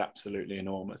 which is absolutely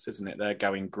enormous, isn't it? They're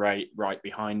going great right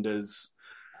behind us.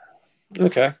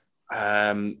 Okay.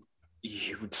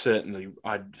 You would certainly.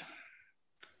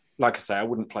 Like I say, I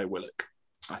wouldn't play Willock.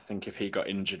 I think if he got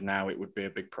injured now, it would be a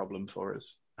big problem for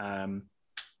us.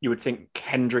 You would think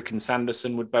Hendrick and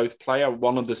Sanderson would both play.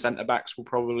 One of the centre-backs will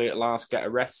probably at last get a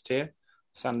rest here.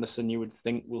 Sanderson, you would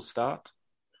think, will start.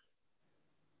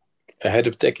 Ahead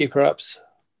of Dickie, perhaps?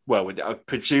 Well,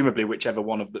 presumably whichever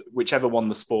one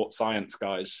the sports science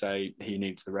guys say he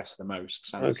needs the rest the most.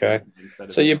 Sanderson, okay.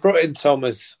 So you brought in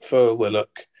Thomas for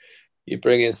Willock. You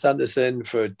bring in Sanderson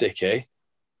for Dickie.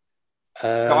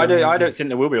 I don't think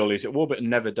there will be all these. Warburton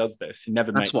never does this. He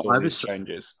never makes all these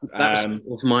changes. That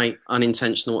was my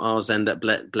unintentional R's end that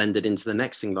blended into the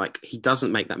next thing. Like, he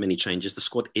doesn't make that many changes. The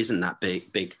squad isn't that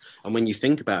big. And when you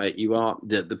think about it, you are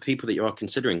the people that you are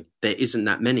considering, there isn't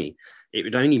that many. It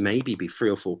would only maybe be 3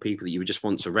 or 4 people that you would just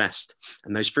want to rest.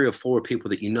 And those 3 or 4 are people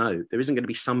that you know. There isn't going to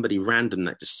be somebody random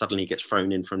that just suddenly gets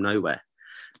thrown in from nowhere.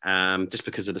 Just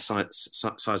because of the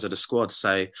size of the squad.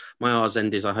 So my R's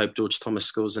end is I hope George Thomas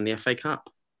scores in the FA Cup.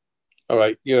 All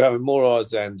right, you're having more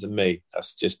R's ends than me.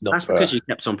 That's just not fair. Because you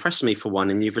kept on pressing me for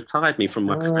one and you've retired me from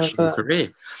my professional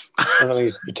career. I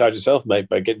think you retired yourself, mate,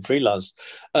 by getting freelance.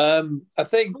 I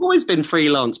think... I've always been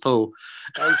freelance, Paul.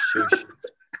 Oh, shush.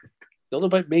 It's all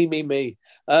about me.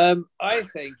 I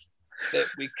think that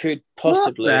we could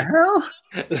possibly... What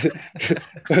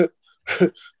the hell?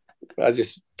 I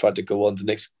just tried to go on to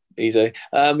next easy.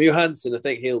 Johansson, I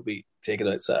think he'll be taken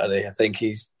out Saturday. I think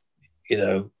he's,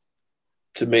 to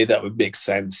me that would make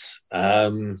sense.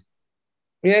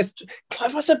 Yes,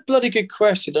 Clive, that's a bloody good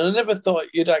question, and I never thought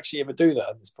you'd actually ever do that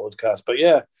on this podcast. But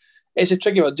yeah, it's a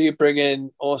tricky one. Do you bring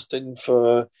in Austin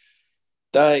for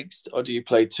Dykes, or do you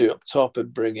play 2 up top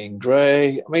and bring in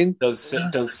Gray? I mean, does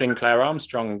Sinclair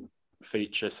Armstrong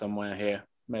feature somewhere here?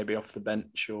 Maybe off the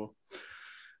bench, or.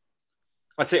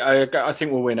 I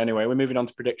think we'll win anyway. We're moving on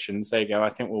to predictions. There you go. I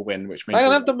think we'll win, which means... Hang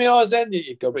on, I've done my R's end yet,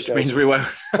 you gobshite. Which means we won't...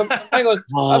 Hang on.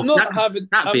 I'm not having...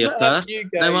 That'd be a first.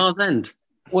 No R's end.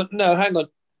 Well, no, hang on.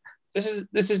 This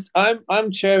is... I'm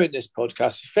chairing this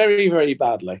podcast very, very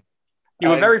badly. You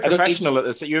were very professional at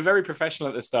this. You were very professional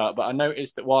at the start, but I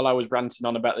noticed that while I was ranting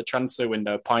on about the transfer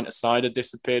window, a pint of cider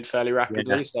disappeared fairly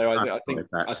rapidly. Yeah, so I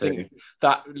think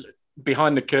that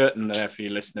behind the curtain there for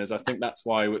you listeners, I think that's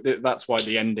why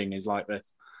the ending is like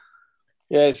this.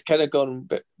 Yeah, it's kind of gone a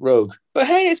bit rogue, but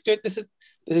hey, it's good. This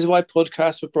is why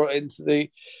podcasts were brought into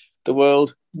the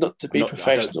world, not to be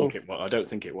professional. I don't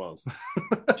think it was.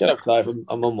 Shut up, Clive.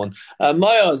 I'm on one.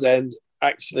 My R's End.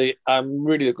 Actually, I'm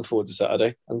really looking forward to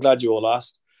Saturday. I'm glad you all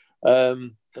asked.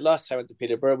 The last time I went to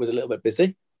Peterborough was a little bit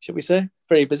busy, should we say?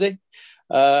 Very busy.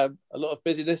 A lot of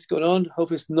busyness going on.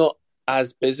 Hope it's not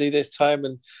as busy this time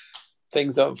and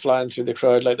things aren't flying through the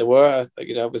crowd like they were.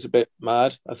 I was a bit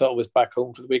mad. I thought I was back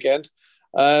home for the weekend.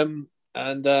 And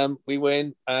we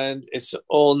win, and it's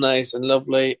all nice and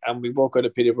lovely. And we walk out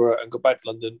of Peterborough and go back to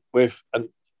London with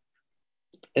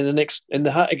in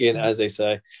the hat again, as they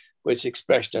say. Which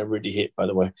expression I really hate, by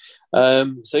the way.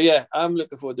 So yeah, I'm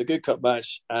looking forward to a good cup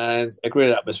match and a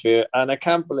great atmosphere. And I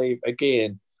can't believe,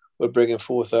 again, we're bringing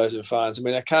 4,000 fans. I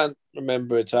mean, I can't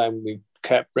remember a time we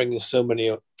kept bringing so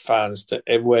many fans to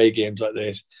away games like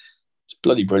this. It's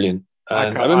bloody brilliant.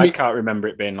 And I can't remember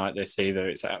it being like this either.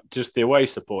 It's just the away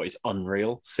support is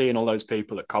unreal. Seeing all those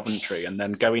people at Coventry and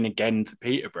then going again to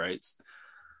Peterborough, it's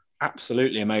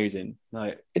absolutely amazing.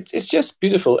 It's just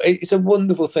beautiful. It's a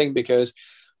wonderful thing because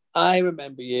I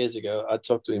remember years ago, I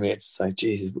talked to my mates and said,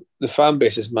 Jesus, the fan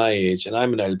base is my age and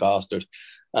I'm an old bastard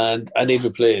and I need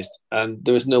replaced. And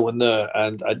there was no one there.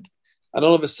 And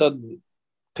all of a sudden,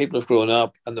 people have grown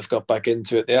up and they've got back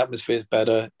into it. The atmosphere is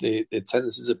better. The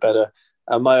attendances are better.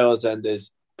 And my odds end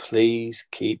is, please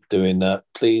keep doing that.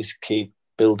 Please keep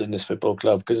building this football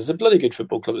club because it's a bloody good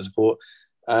football club to support.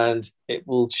 And it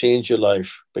will change your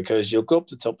life because you'll go up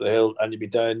to the top of the hill and you'll be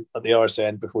down at the arse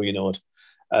end before you know it.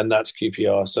 And that's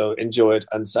QPR. So enjoy it.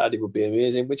 And Saturday will be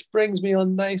amazing, which brings me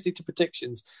on nicely to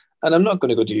predictions. And I'm not going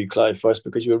to go to you, Clive, first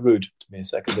because you were rude to me a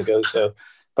second ago. So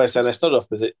by saying I started off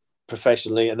with it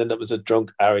professionally and then there was a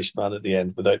drunk Irish man at the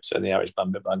end without saying the Irish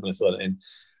man bit, but I'm going to throw it in.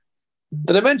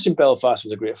 Did I mention Belfast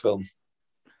was a great film?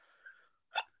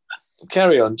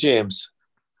 Carry on, James.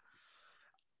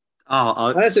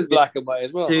 And it's in black and white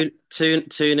as well.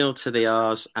 2-0 to the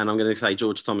R's, and I'm going to say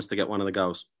George Thomas to get one of the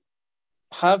goals.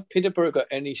 Have Peterborough got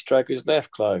any strikers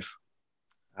left, Clive?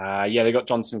 Yeah, they got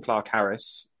Johnson, Clark,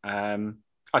 Harris. I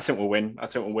think we'll win. I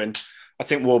think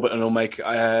Warburton will make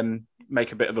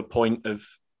a bit of a point of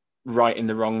righting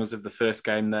the wrongs of the first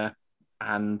game there,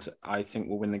 and I think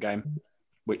we'll win the game,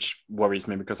 which worries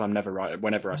me because I'm never right.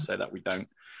 Whenever I say that, we don't.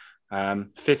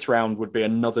 Fifth round would be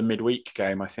another midweek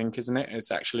game, I think, isn't it?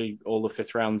 It's actually all the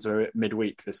fifth rounds are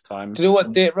midweek this time. Do you know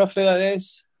what date roughly that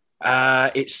is?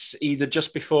 It's either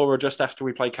just before or just after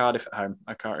we play Cardiff at home.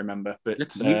 I can't remember, but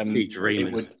it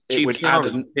would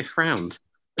add fifth round.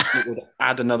 It would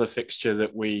add another fixture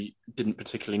that we didn't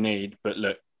particularly need. But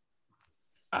look,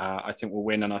 I think we'll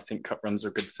win, and I think cup runs are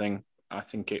a good thing. I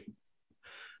think it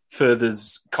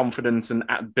furthers confidence and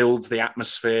builds the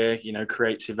atmosphere.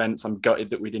 Creates events. I'm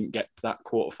gutted that we didn't get to that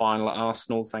quarter final at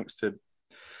Arsenal, thanks to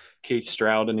Keith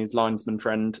Stroud and his linesman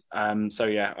friend. So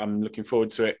yeah, I'm looking forward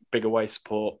to it. Big away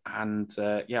support, and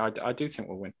I do think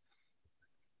we'll win.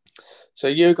 So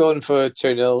you're going for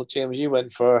 2-0. James, you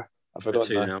went for, I forgot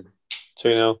 2-0.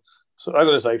 2-0. So I'm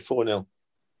going to say 4-0.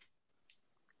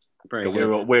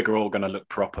 We're all going to look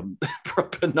proper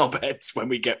knobheads when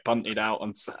we get punted out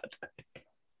on Saturday.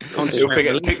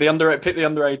 Pick the under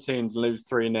 18s and lose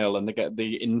 3-0, and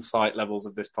the insight levels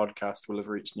of this podcast will have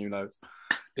reached new lows.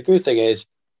 The good thing is,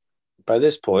 by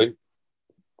this point,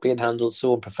 being handled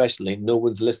so unprofessionally, no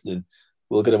one's listening.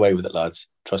 We'll get away with it, lads.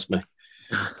 Trust me.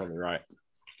 Probably right.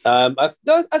 I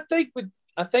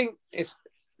think it's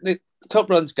the cup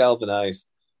runs galvanise.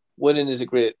 Winning is a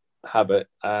great habit,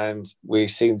 and we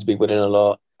seem to be winning a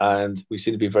lot, and we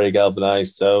seem to be very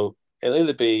galvanised. So it'll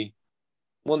either be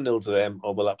 1-0 to them,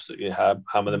 or we'll absolutely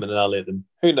hammer them and annihilate them.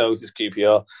 Who knows? It's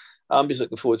QPR. I'm just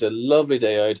looking forward to a lovely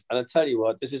day out. And I tell you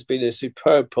what, this has been a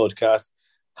superb podcast,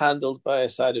 handled by a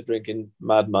cider drinking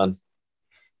madman.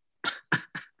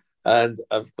 And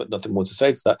I've got nothing more to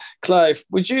say to that. Clive,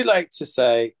 would you like to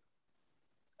say,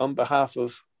 on behalf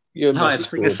of your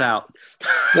message board... us out.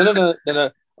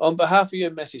 No. On behalf of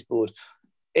your message board,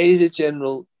 is a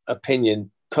general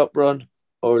opinion cup run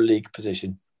or league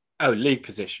position? Oh, league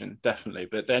position, definitely.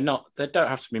 But they're not. They don't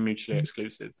have to be mutually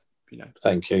exclusive.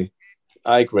 Thank you.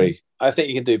 I agree. I think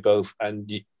you can do both.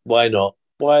 And why not?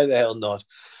 Why the hell not?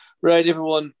 Right,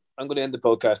 everyone. I'm going to end the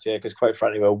podcast here because, quite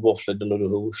frankly, we're waffling a lot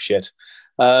of shit.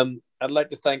 I'd like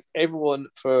to thank everyone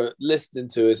for listening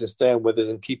to us and staying with us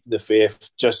and keeping the faith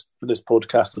just for this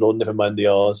podcast alone, never mind the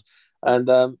R's.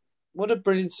 And what a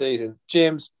brilliant season.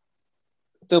 James,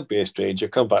 Don't be a stranger.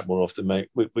 Come back more often, mate.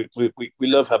 We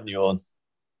love having you on.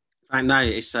 I know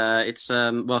it's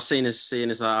well, seeing as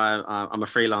I'm a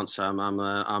freelancer,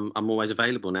 I'm always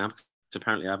available now. Because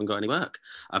apparently I haven't got any work,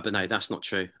 but no, that's not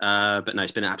true. But no,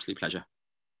 it's been an absolute pleasure.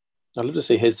 I'd love to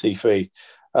see his CV.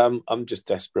 I'm just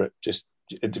desperate. Just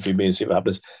interview me and see what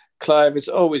happens. Clive, it's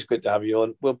always good to have you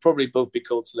on. We'll probably both be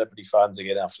called celebrity fans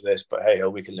again after this, but hey ho,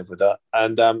 we can live with that.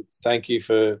 And thank you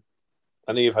for.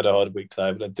 I know you've had a hard week,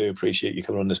 Clive, and I do appreciate you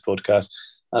coming on this podcast.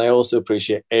 And I also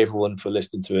appreciate everyone for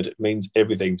listening to it. It means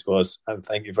everything to us. And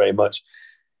thank you very much.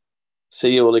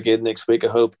 See you all again next week, I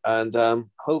hope. And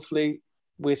hopefully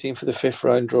waiting for the 5th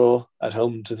round draw at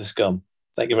home to the Scum.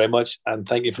 Thank you very much. And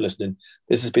thank you for listening.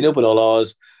 This has been Open All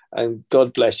Hours. And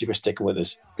God bless you for sticking with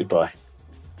us. Goodbye.